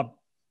lost Tom.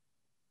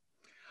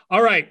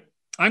 All right.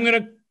 I'm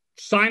going to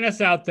sign us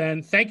out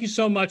then. Thank you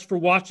so much for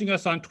watching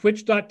us on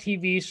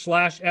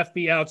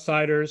twitch.tv/FB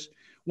Outsiders.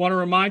 Want to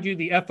remind you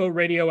the FO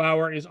Radio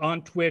Hour is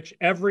on Twitch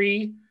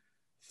every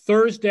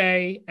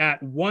Thursday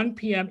at 1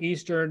 p.m.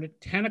 Eastern,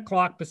 10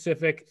 o'clock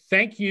Pacific.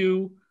 Thank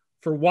you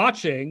for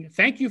watching.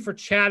 Thank you for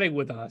chatting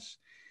with us.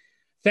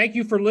 Thank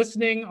you for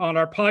listening on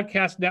our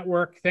podcast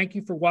network. Thank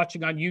you for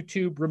watching on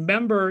YouTube.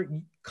 Remember,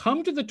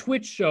 come to the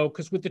Twitch show,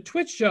 because with the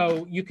Twitch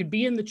show, you can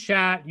be in the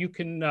chat. You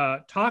can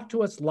talk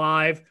to us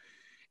live,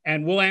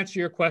 and we'll answer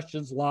your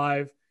questions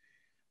live.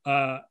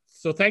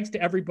 So thanks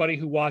to everybody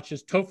who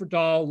watches, Topher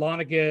Dahl,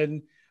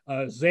 Lonigan,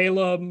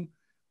 Zalem,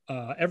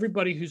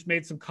 everybody who's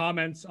made some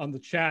comments on the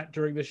chat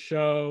during the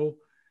show,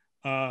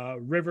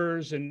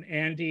 Rivers and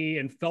Andy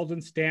and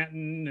Felden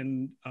Stanton,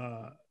 and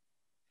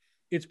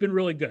it's been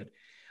really good.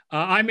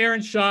 I'm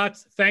Aaron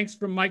Schatz. Thanks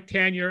from Mike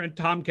Tanier and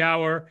Tom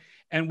Gower,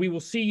 and we will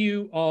see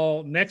you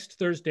all next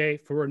Thursday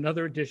for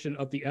another edition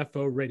of the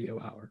FO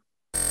Radio Hour.